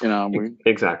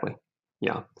 Exactly.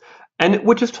 Yeah. And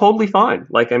which is totally fine.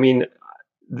 Like, I mean,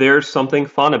 there's something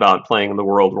fun about playing in the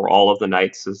world where all of the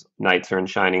knights are in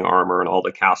shining armor and all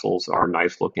the castles are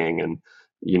nice looking and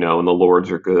and the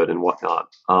lords are good and whatnot.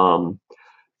 But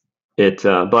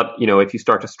if you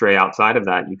start to stray outside of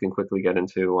that, you can quickly get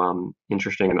into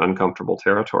interesting and uncomfortable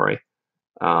territory.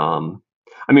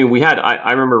 I mean,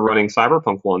 I remember running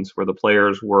Cyberpunk once where the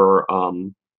players were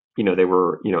they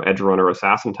were edge runner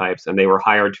assassin types, and they were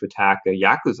hired to attack a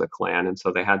Yakuza clan, and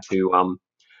so they had to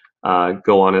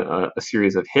go on a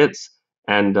series of hits,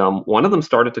 and one of them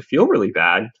started to feel really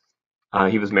bad.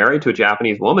 He was married to a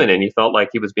Japanese woman, and he felt like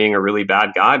he was being a really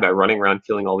bad guy by running around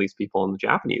killing all these people in the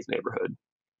Japanese neighborhood.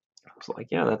 I was like,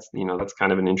 yeah, that's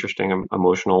kind of an interesting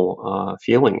emotional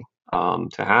feeling to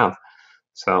have.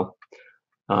 So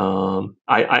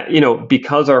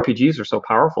because RPGs are so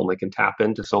powerful and they can tap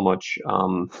into so much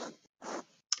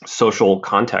social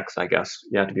context, I guess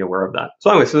you have to be aware of that.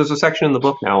 So anyway, so there's a section in the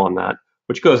book now on that,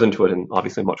 which goes into it in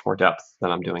obviously much more depth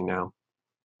than I'm doing now.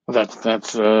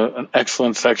 That's an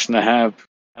excellent section to have.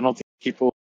 I don't think a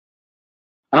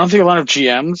lot of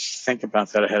GMs think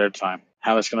about that ahead of time.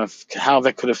 How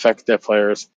that could affect their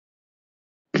players.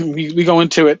 we go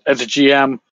into it as a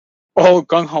GM, all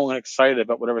gung ho and excited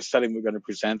about whatever setting we're going to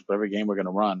present, whatever game we're going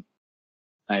to run.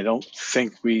 And I don't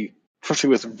think especially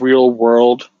with real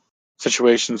world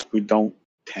situations, we don't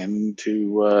tend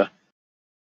to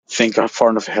think far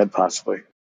enough ahead, possibly.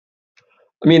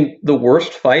 I mean, the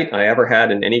worst fight I ever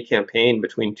had in any campaign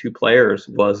between 2 players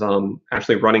was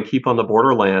actually running Keep on the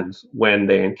Borderlands when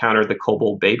they encountered the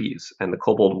kobold babies and the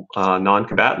kobold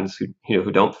non-combatants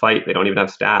who don't fight. They don't even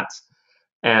have stats.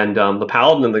 And the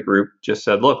paladin in the group just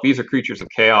said, look, these are creatures of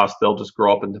chaos. They'll just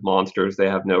grow up into monsters. They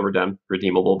have no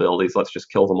redeemable abilities. Let's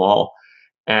just kill them all.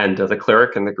 And the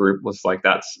cleric in the group was like,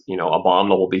 that's,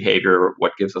 abominable behavior.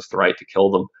 What gives us the right to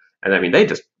kill them? And I mean, they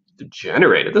just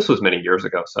degenerated. This was many years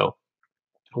ago, so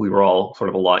we were all sort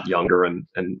of a lot younger and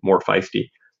more feisty.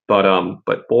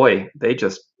 But boy, they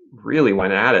just really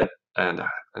went at it, and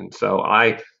so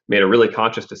I made a really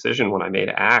conscious decision when I made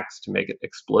Axe to make it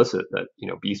explicit that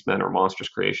Beastmen are monstrous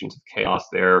creations of chaos.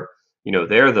 They're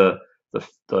the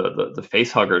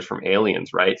face huggers from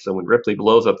Aliens, right? So when Ripley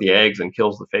blows up the eggs and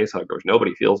kills the face huggers,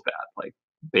 nobody feels bad. Like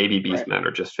baby Beastmen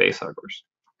are just face huggers.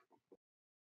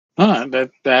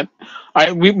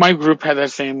 My group had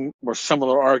that same or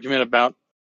similar argument about,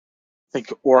 I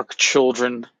think, orc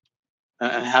children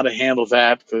and how to handle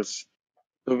that, because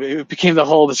it became the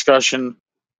whole discussion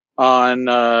on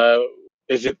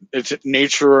is it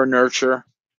nature or nurture?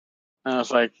 And I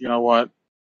was like, you know what?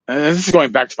 And this is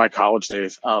going back to my college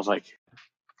days. I was like,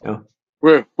 Yeah.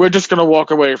 we're just gonna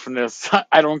walk away from this.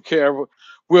 I don't care.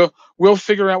 We'll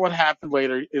figure out what happened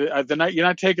later. You're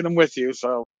not taking them with you,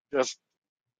 so just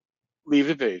leave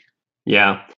it be.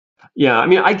 Yeah. Yeah, I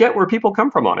mean, I get where people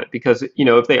come from on it because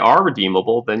if they are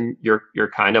redeemable, then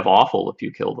you're kind of awful if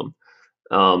you kill them.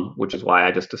 Which is why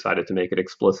I just decided to make it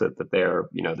explicit that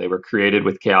they were created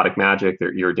with chaotic magic.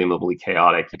 They're irredeemably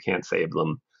chaotic. You can't save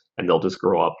them, and they'll just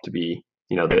grow up to be,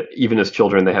 even as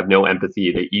children, they have no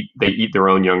empathy. They eat their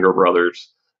own younger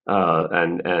brothers,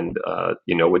 and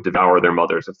would devour their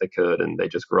mothers if they could, and they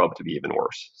just grow up to be even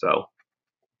worse. So,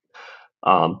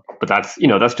 but that's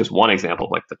just one example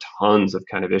of like the tons of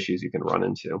kind of issues you can run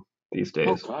into these days.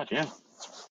 Oh God, yeah.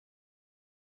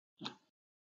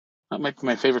 That might be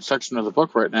my favorite section of the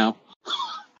book right now.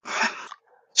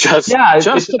 just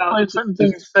to play certain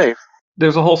things safe.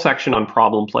 There's a whole section on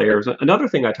problem players. Another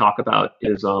thing I talk about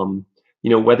is,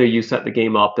 whether you set the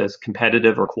game up as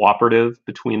competitive or cooperative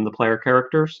between the player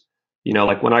characters.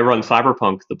 Like when I run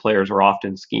Cyberpunk, the players are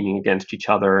often scheming against each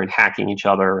other and hacking each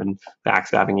other and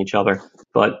backstabbing each other.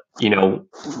 But,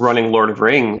 running Lord of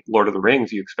the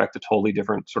Rings, you expect a totally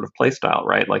different sort of play style,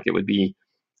 right? Like it would be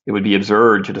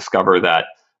absurd to discover that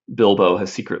Bilbo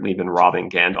has secretly been robbing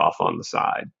Gandalf on the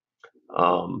side.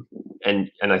 And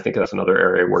I think that's another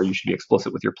area where you should be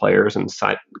explicit with your players and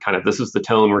kind of, this is the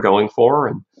tone we're going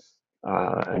for,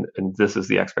 and this is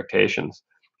the expectations.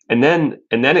 And then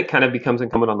it kind of becomes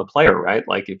incumbent on the player, right?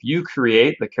 Like if you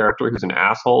create the character who's an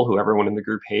asshole who everyone in the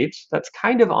group hates, that's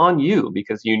kind of on you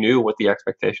because you knew what the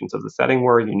expectations of the setting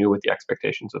were, you knew what the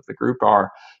expectations of the group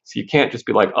are. So you can't just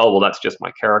be like, oh, well, that's just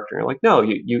my character. You're like, no,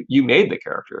 you made the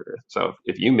character. So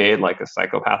if you made like a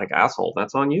psychopathic asshole,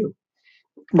 that's on you.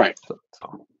 Right.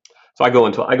 So I go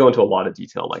into a lot of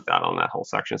detail like that on that whole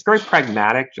section. It's very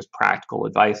pragmatic, just practical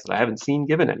advice that I haven't seen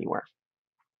given anywhere.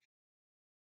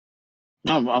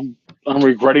 I'm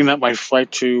regretting that my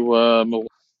flight to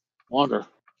longer.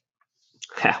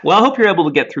 Well, I hope you're able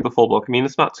to get through the full book. I mean,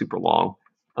 it's not super long.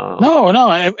 No,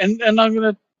 and I'm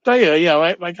gonna tell you,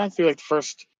 I got through like the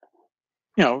first,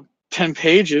 10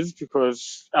 pages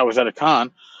because I was at a con,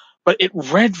 but it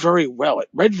read very well. It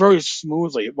read very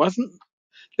smoothly. It wasn't.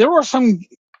 There were some.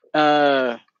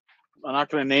 I'm not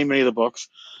going to name any of the books,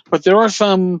 but there are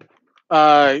some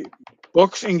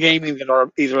books in gaming that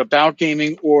are either about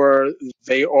gaming or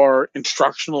they are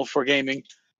instructional for gaming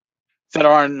that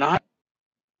are not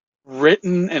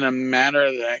written in a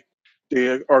manner that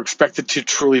they are expected to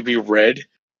truly be read.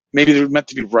 Maybe they're meant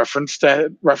to be referenced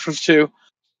to,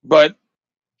 but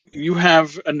you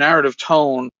have a narrative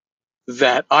tone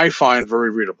that I find very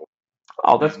readable.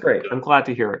 Oh, that's great. I'm glad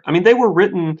to hear it. I mean, they were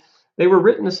written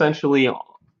essentially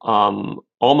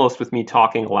almost with me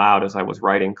talking aloud as I was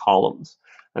writing columns,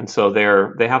 and so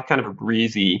they have kind of a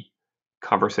breezy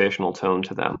conversational tone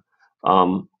to them,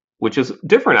 which is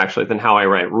different actually than how I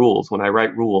write rules. When I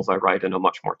write rules, I write in a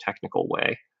much more technical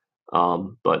way.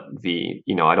 But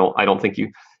I don't think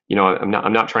I'm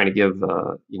not trying to give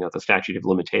the statute of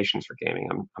limitations for gaming.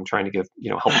 I'm trying to give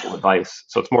helpful advice.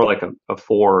 So it's more like a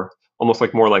four, almost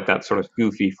like more like that sort of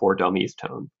goofy for dummies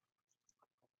tone.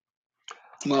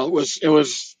 Well, it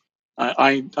was.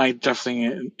 I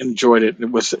definitely enjoyed it.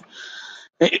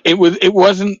 It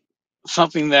wasn't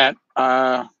something that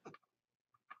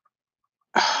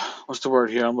what's the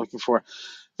word here I'm looking for?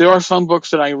 There are some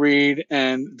books that I read,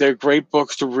 and they're great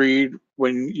books to read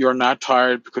when you're not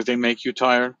tired because they make you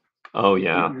tired. Oh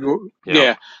yeah,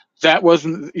 yeah. That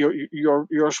wasn't your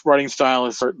writing style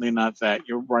is certainly not that.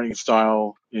 Your writing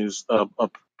style is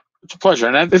it's a pleasure,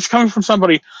 and it's coming from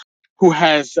somebody who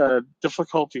has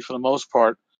difficulty for the most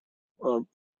part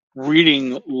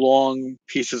reading long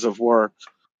pieces of work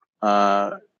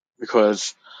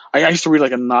because I used to read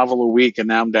like a novel a week, and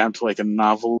now I'm down to like a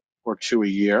novel or two a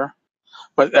year.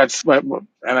 But and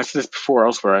I said this before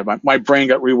elsewhere. My brain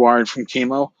got rewired from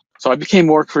chemo, so I became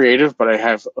more creative, but I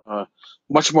have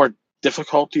much more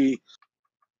difficulty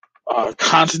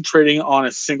concentrating on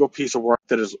a single piece of work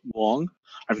that is long.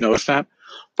 I've noticed that,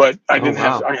 but I Oh didn't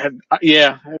have. wow. I had.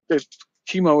 Yeah,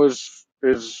 chemo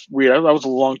is weird. That was a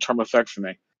long term effect for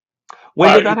me. When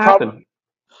did You that probably. happen?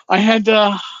 I had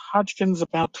Hodgkin's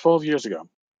about 12 years ago,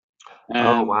 Oh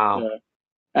and wow.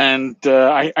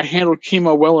 I handled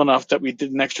chemo well enough that we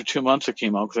did an extra 2 months of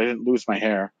chemo because I didn't lose my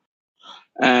hair,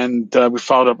 and we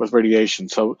followed up with radiation.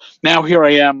 So now here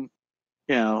I am,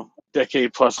 a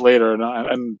decade plus later,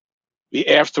 and the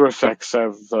after effects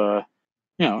have,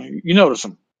 you notice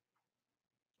them.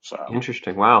 So,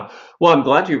 Interesting. Wow. Well, I'm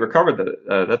glad you recovered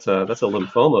that. That's a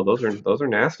lymphoma. Those are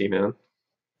nasty, man.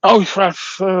 oh,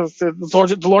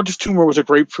 the largest tumor was a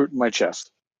grapefruit in my chest.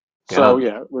 So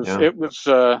Yeah. yeah,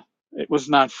 Yeah. it was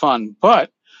not fun. But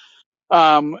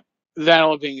um, that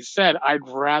all being said, I'd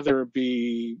rather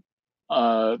be,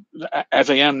 uh, as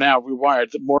I am now,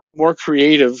 rewired, more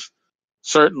creative,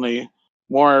 certainly,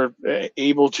 more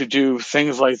able to do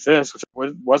things like this, which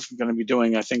I wasn't going to be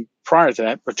doing, I think, prior to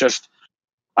that. But just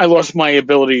I lost my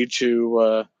ability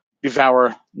to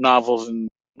devour novels and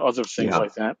other things Yeah.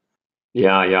 like that.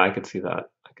 Yeah. Yeah. I could see that.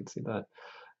 I could see that.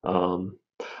 Um,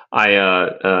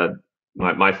 I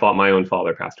my own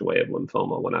father passed away of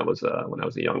lymphoma when I was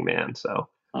a young man. So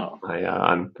Oh,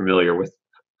 I'm familiar with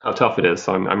how tough it is.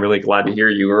 So I'm really glad to hear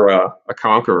you were a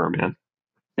conqueror, man.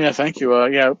 yeah, thank you.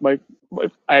 Yeah,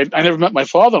 I never met my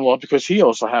father-in-law because he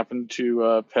also happened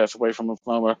to pass away from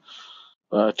lymphoma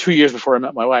 2 years before I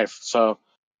met my wife. So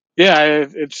yeah,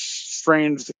 it's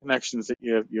strange the connections that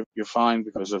you find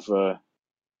because of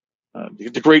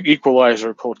the great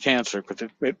equalizer called cancer, because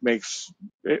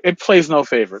it plays no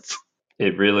favorites.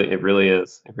 It really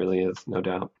is. It really is, no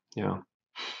doubt. Yeah.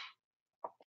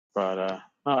 But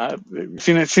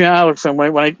see Alex, and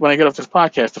when I get off this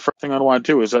podcast, the first thing I want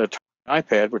to do is turn my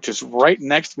iPad, which is right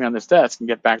next to me on this desk, and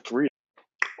get back to reading.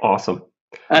 Awesome.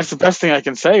 And that's the best thing I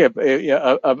can say about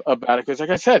it, because, like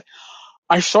I said,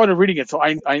 I started reading it, so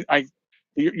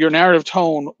your narrative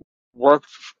tone worked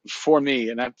for me,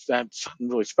 and that's something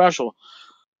really special.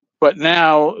 But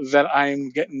now that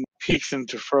I'm getting peeks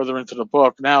further into the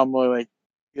book, now I'm really like,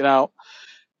 you know,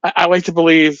 I like to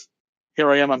believe. Here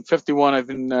I am. I'm 51. I've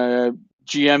been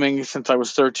GMing since I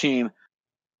was 13,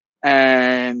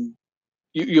 and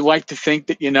you like to think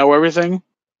that you know everything,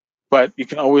 but you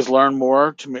can always learn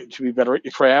more to be better at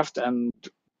your craft. And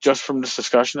just from this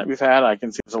discussion that we've had, I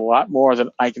can see there's a lot more that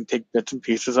I can take bits and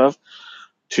pieces of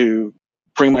to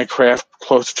bring my craft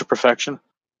closer to perfection. I'm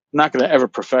not going to ever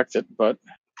perfect it, but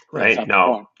that's Right. not the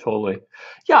No, point. totally.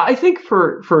 Yeah, I think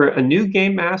for a new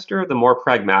game master, the more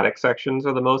pragmatic sections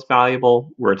are the most valuable,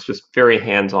 where it's just very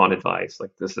hands-on advice,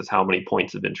 like this is how many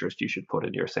points of interest you should put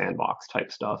in your sandbox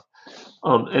type stuff.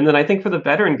 And then I think for the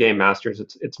veteran game masters,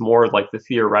 it's more like the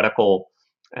theoretical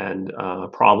and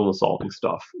problem solving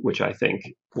stuff, which I think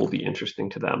will be interesting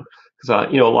to them. Because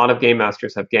a lot of game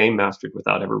masters have game mastered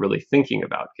without ever really thinking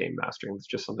about game mastering. It's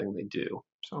just something they do.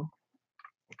 So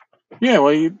Yeah,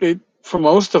 well, for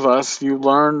most of us, you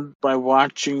learn by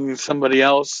watching somebody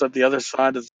else at the other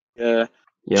side of the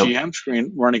yeah, GM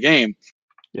screen run a game.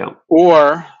 yeah,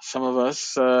 Or some of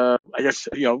us, I guess,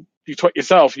 you taught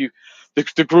yourself.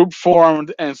 The group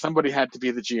formed, and somebody had to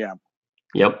be the GM.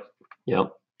 yep,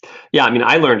 yep. Yeah, I mean,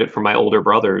 I learned it from my older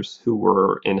brothers who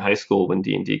were in high school when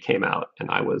D&D came out, and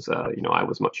I was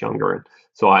much younger, and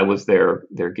so I was their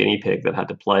guinea pig that had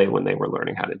to play when they were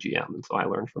learning how to GM, and so I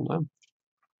learned from them.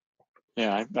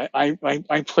 Yeah,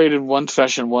 I played in one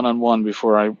session one on one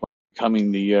before I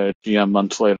becoming the GM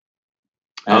months later.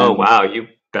 Oh, And wow, you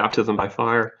baptism by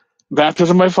fire.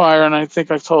 baptism by fire, and I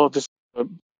think I've told this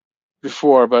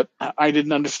before, but I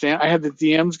didn't understand. I had the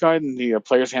DM's guide and the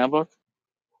player's handbook,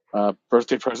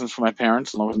 birthday presents for my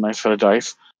parents, along with a nice set of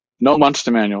dice. No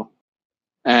Munster manual,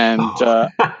 and Oh.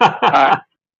 I,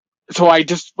 so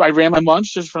I ran my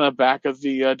monsters from the back of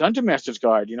the Dungeon Master's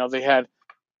Guide. They had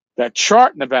that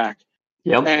chart in the back,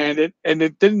 Yep, and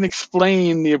it didn't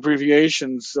explain the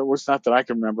abbreviations. So it was not that I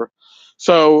can remember.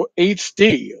 So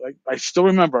HD, like I still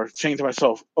remember saying to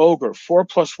myself, Ogre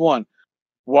 4+1.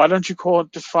 Why don't you call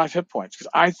it just 5 hit points?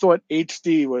 Because I thought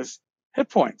HD was hit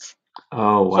points.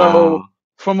 oh, So wow.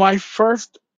 for my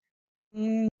first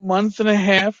month and a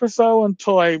half or so,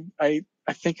 until I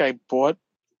think I bought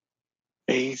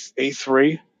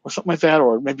A3 or something like that,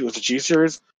 or maybe it was a G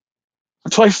series.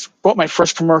 Until I bought my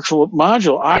first commercial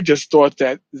module, I just thought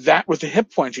that was the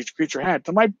hit points each creature had.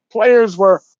 So my players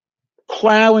were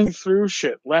plowing through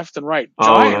shit left and right. Oh,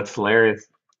 that's Giants. hilarious.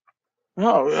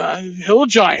 Oh, hill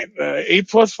giant,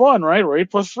 8+1, right? Or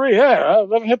 8+3. Yeah,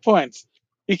 11 hit points.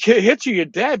 He hits you, you're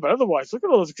dead. But otherwise, look at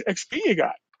all this XP you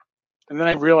got. And then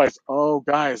I realized, oh,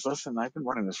 guys, listen, I've been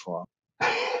running this for long.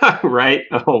 Right?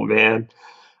 Oh man.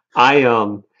 I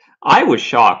I was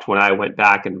shocked when I went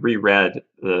back and reread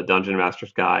the Dungeon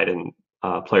Master's Guide and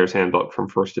Player's Handbook from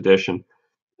first edition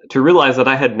to realize that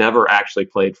I had never actually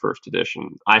played first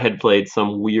edition. I had played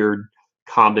some weird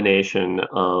combination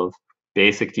of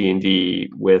basic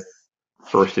D&D with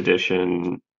first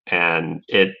edition, and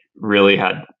it really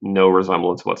had no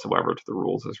resemblance whatsoever to the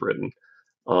rules as written.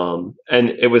 And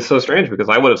it was so strange because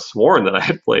I would have sworn that I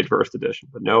had played first edition,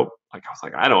 but nope. Like I was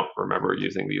like, I don't remember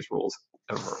using these rules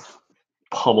ever.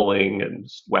 Pummeling and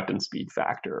weapon speed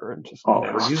factor, and just Oh,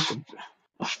 never used them.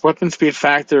 weapon speed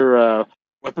factor,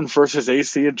 weapon versus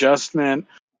AC adjustment,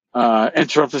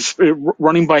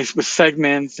 running by with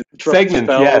segments, interrupted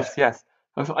Segments, spells. yes.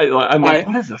 I'm like,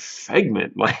 what is a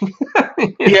segment? Like,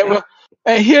 Yeah, well,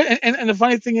 here and the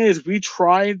funny thing is, we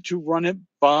tried to run it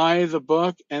by the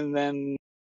book, and then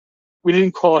we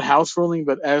didn't call it house ruling,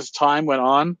 but as time went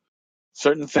on,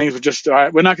 certain things were just, all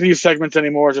right, we're not going to use segments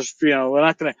anymore. Just, we're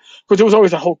not going to, because there was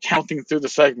always a whole counting through the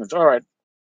segments. All right,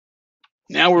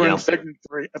 now we're in yep, segment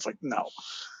 3. It's like, no,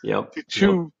 yep.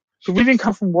 so we didn't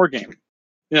come from wargaming.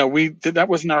 That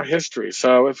wasn't our history.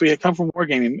 So if we had come from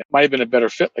wargaming, it might have been a better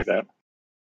fit like that.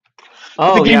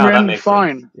 But the Oh game yeah, that ran makes sense.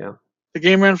 fine. Yeah. The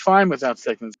game ran fine without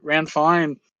segments. It ran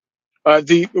fine.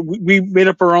 We made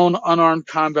up our own unarmed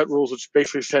combat rules, which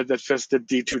basically said that fists did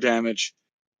D2 damage,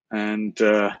 and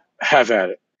have at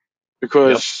it. Yep.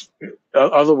 Because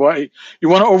otherwise, you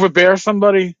want to overbear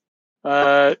somebody?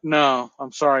 No,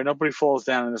 I'm sorry, nobody falls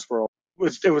down in this world.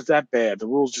 It was that bad. The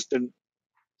rules just didn't.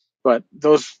 But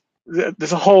there's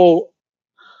a whole.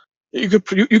 You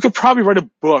could probably write a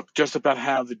book just about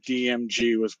how the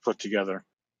DMG was put together.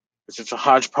 It's a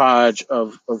hodgepodge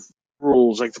of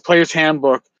rules. Like the player's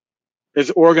handbook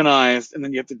is organized, and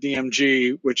then you have the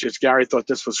DMG, which is Gary thought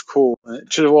this was cool.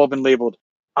 It should have all been labeled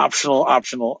optional,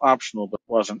 optional, optional, but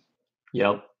it wasn't.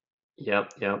 Yep.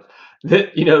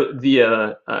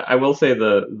 I will say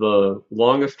the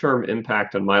longest term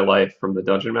impact on my life from the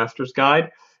Dungeon Master's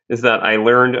Guide is that I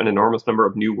learned an enormous number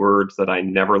of new words that I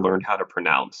never learned how to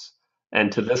pronounce. And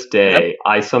to this Yep. day,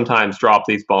 I sometimes drop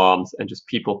these bombs and just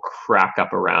people crack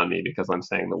up around me because I'm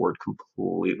saying the word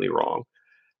completely wrong.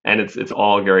 And it's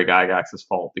all Gary Gygax's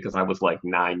fault because I was like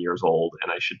 9 years old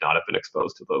and I should not have been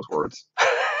exposed to those words.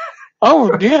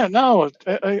 Oh yeah, no,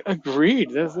 I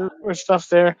agreed. There's stuff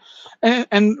there,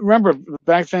 and remember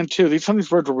back then too. Some of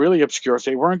these words were really obscure. So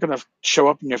they weren't going to show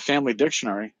up in your family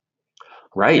dictionary.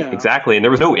 Right, Yeah. exactly. And there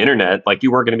was no internet. Like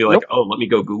you weren't going to be like, Nope. oh, let me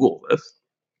go Google this.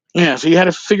 Yeah. So you had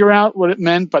to figure out what it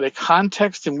meant by the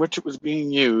context in which it was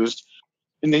being used,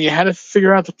 and then you had to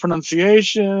figure out the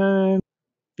pronunciation,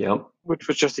 Yep. which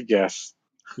was just a guess.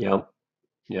 Yep.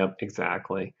 Yep.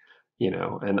 Exactly.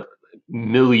 And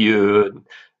milieu,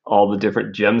 all the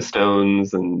different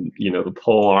gemstones, and the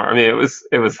polearm. I mean,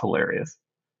 it was hilarious.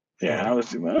 Yeah,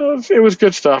 So it was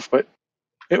good stuff, but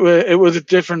it was a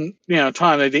different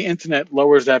time. The internet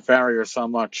lowers that barrier so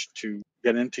much to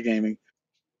get into gaming.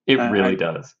 it I really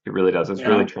does. It really does. It's you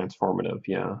really know, transformative.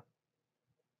 Yeah.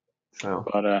 So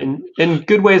but in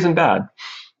good ways and bad.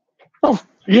 oh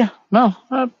yeah, no,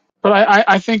 but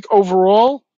I think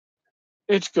overall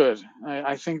it's good.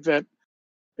 I think that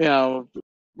a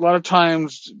lot of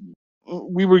times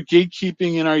we were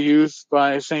gatekeeping in our youth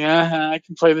by saying, I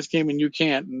can play this game and you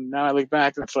can't. And now I look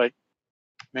back and it's like,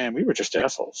 man, we were just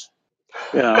assholes.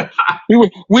 You know,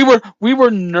 we were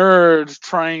nerds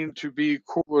trying to be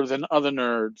cooler than other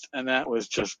nerds, and that was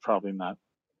just probably not.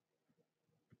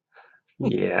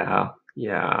 Yeah.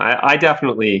 Yeah. I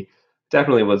definitely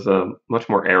was much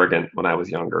more arrogant when I was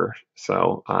younger.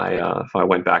 So if I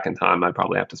went back in time, I'd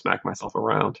probably have to smack myself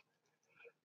around.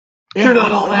 You're Yeah.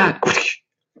 not all that.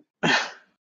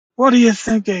 What are you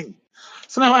thinking?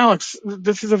 So now, Alex,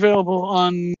 this is available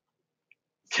on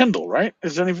Kindle, right?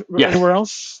 Is there Yes. anywhere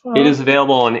else? It is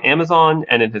available on Amazon,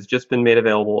 and it has just been made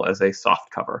available as a soft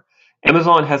cover.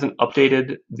 Amazon hasn't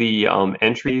updated the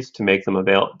entries to make them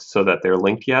available so that they're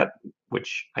linked yet,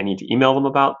 which I need to email them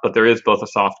about. But there is both a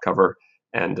soft cover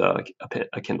and a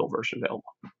Kindle version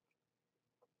available.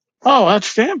 Oh,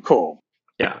 that's damn cool.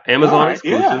 Yeah, All Amazon right,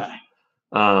 exclusive, yeah,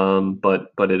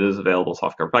 but it is available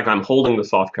soft cover. In fact, I'm holding the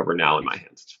soft cover now in my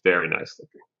hands. It's very nice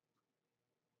looking.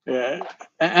 yeah.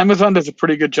 Amazon does a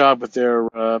pretty good job with their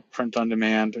print on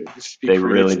demand. They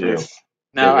really do. They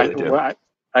Now, really do.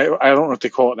 I don't know what they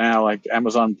call it now, like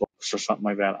Amazon Books or something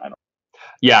like that. I don't.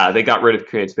 Yeah, they got rid of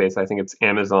CreateSpace. I think it's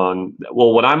Amazon.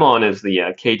 Well, what I'm on is the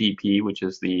KDP, which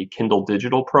is the Kindle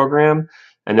Digital program.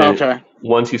 And then Okay.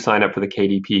 once you sign up for the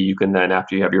KDP, you can then,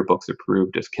 after you have your books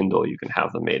approved as Kindle, you can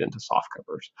have them made into soft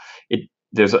covers.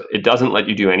 it doesn't let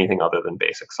you do anything other than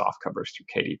basic soft covers through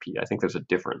KDP. I think there's a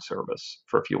different service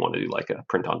for if you want to do like a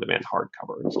print on demand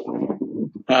hardcover and stuff.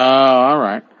 All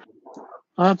right.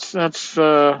 That's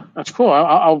cool.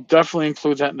 I'll definitely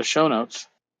include that in the show notes.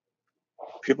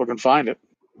 People can find it.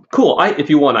 Cool. If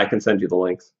you want, I can send you the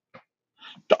links.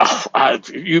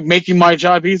 You making my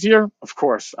job easier? Of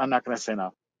course. I'm not going to say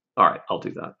no. All right, I'll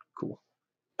do that. Cool.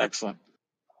 Excellent.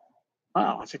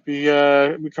 Wow, I think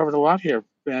we covered a lot here,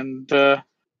 and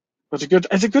it's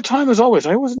a good time as always.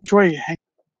 I always enjoy hanging.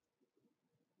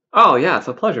 Oh yeah, it's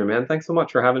a pleasure, man. Thanks so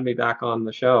much for having me back on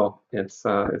the show. It's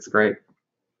great.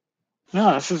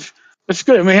 No, it's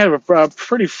good. And we have a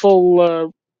pretty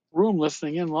full room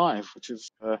listening in live, which is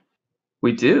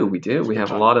We do. it's a We good have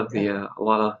time. a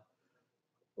lot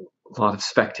of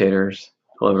spectators.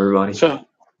 Hello, everybody. So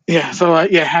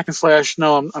hack and slash.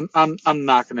 No, I'm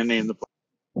not going to name the book.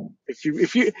 If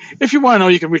you want to know,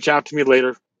 you can reach out to me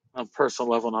later on a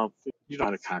personal level, and you know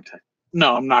how to contact.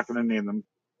 No, I'm not going to name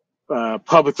them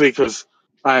publicly because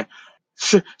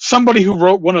somebody who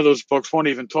wrote one of those books won't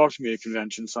even talk to me at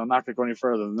convention, so I'm not going to go any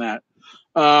further than that.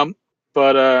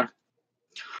 But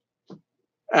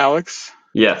Alex,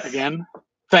 Yes. again,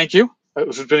 thank you.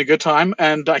 It's been a good time,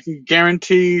 and I can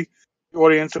guarantee the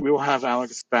audience that we will have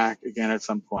Alex back again at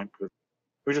some point.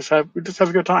 We just have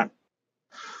a good time.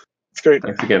 It's great.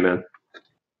 Thanks again, man.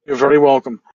 You're very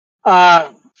welcome.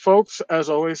 Folks, as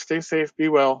always, stay safe, be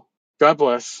well, God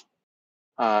bless,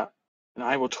 and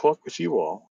I will talk with you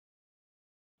all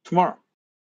tomorrow.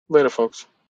 Later, folks.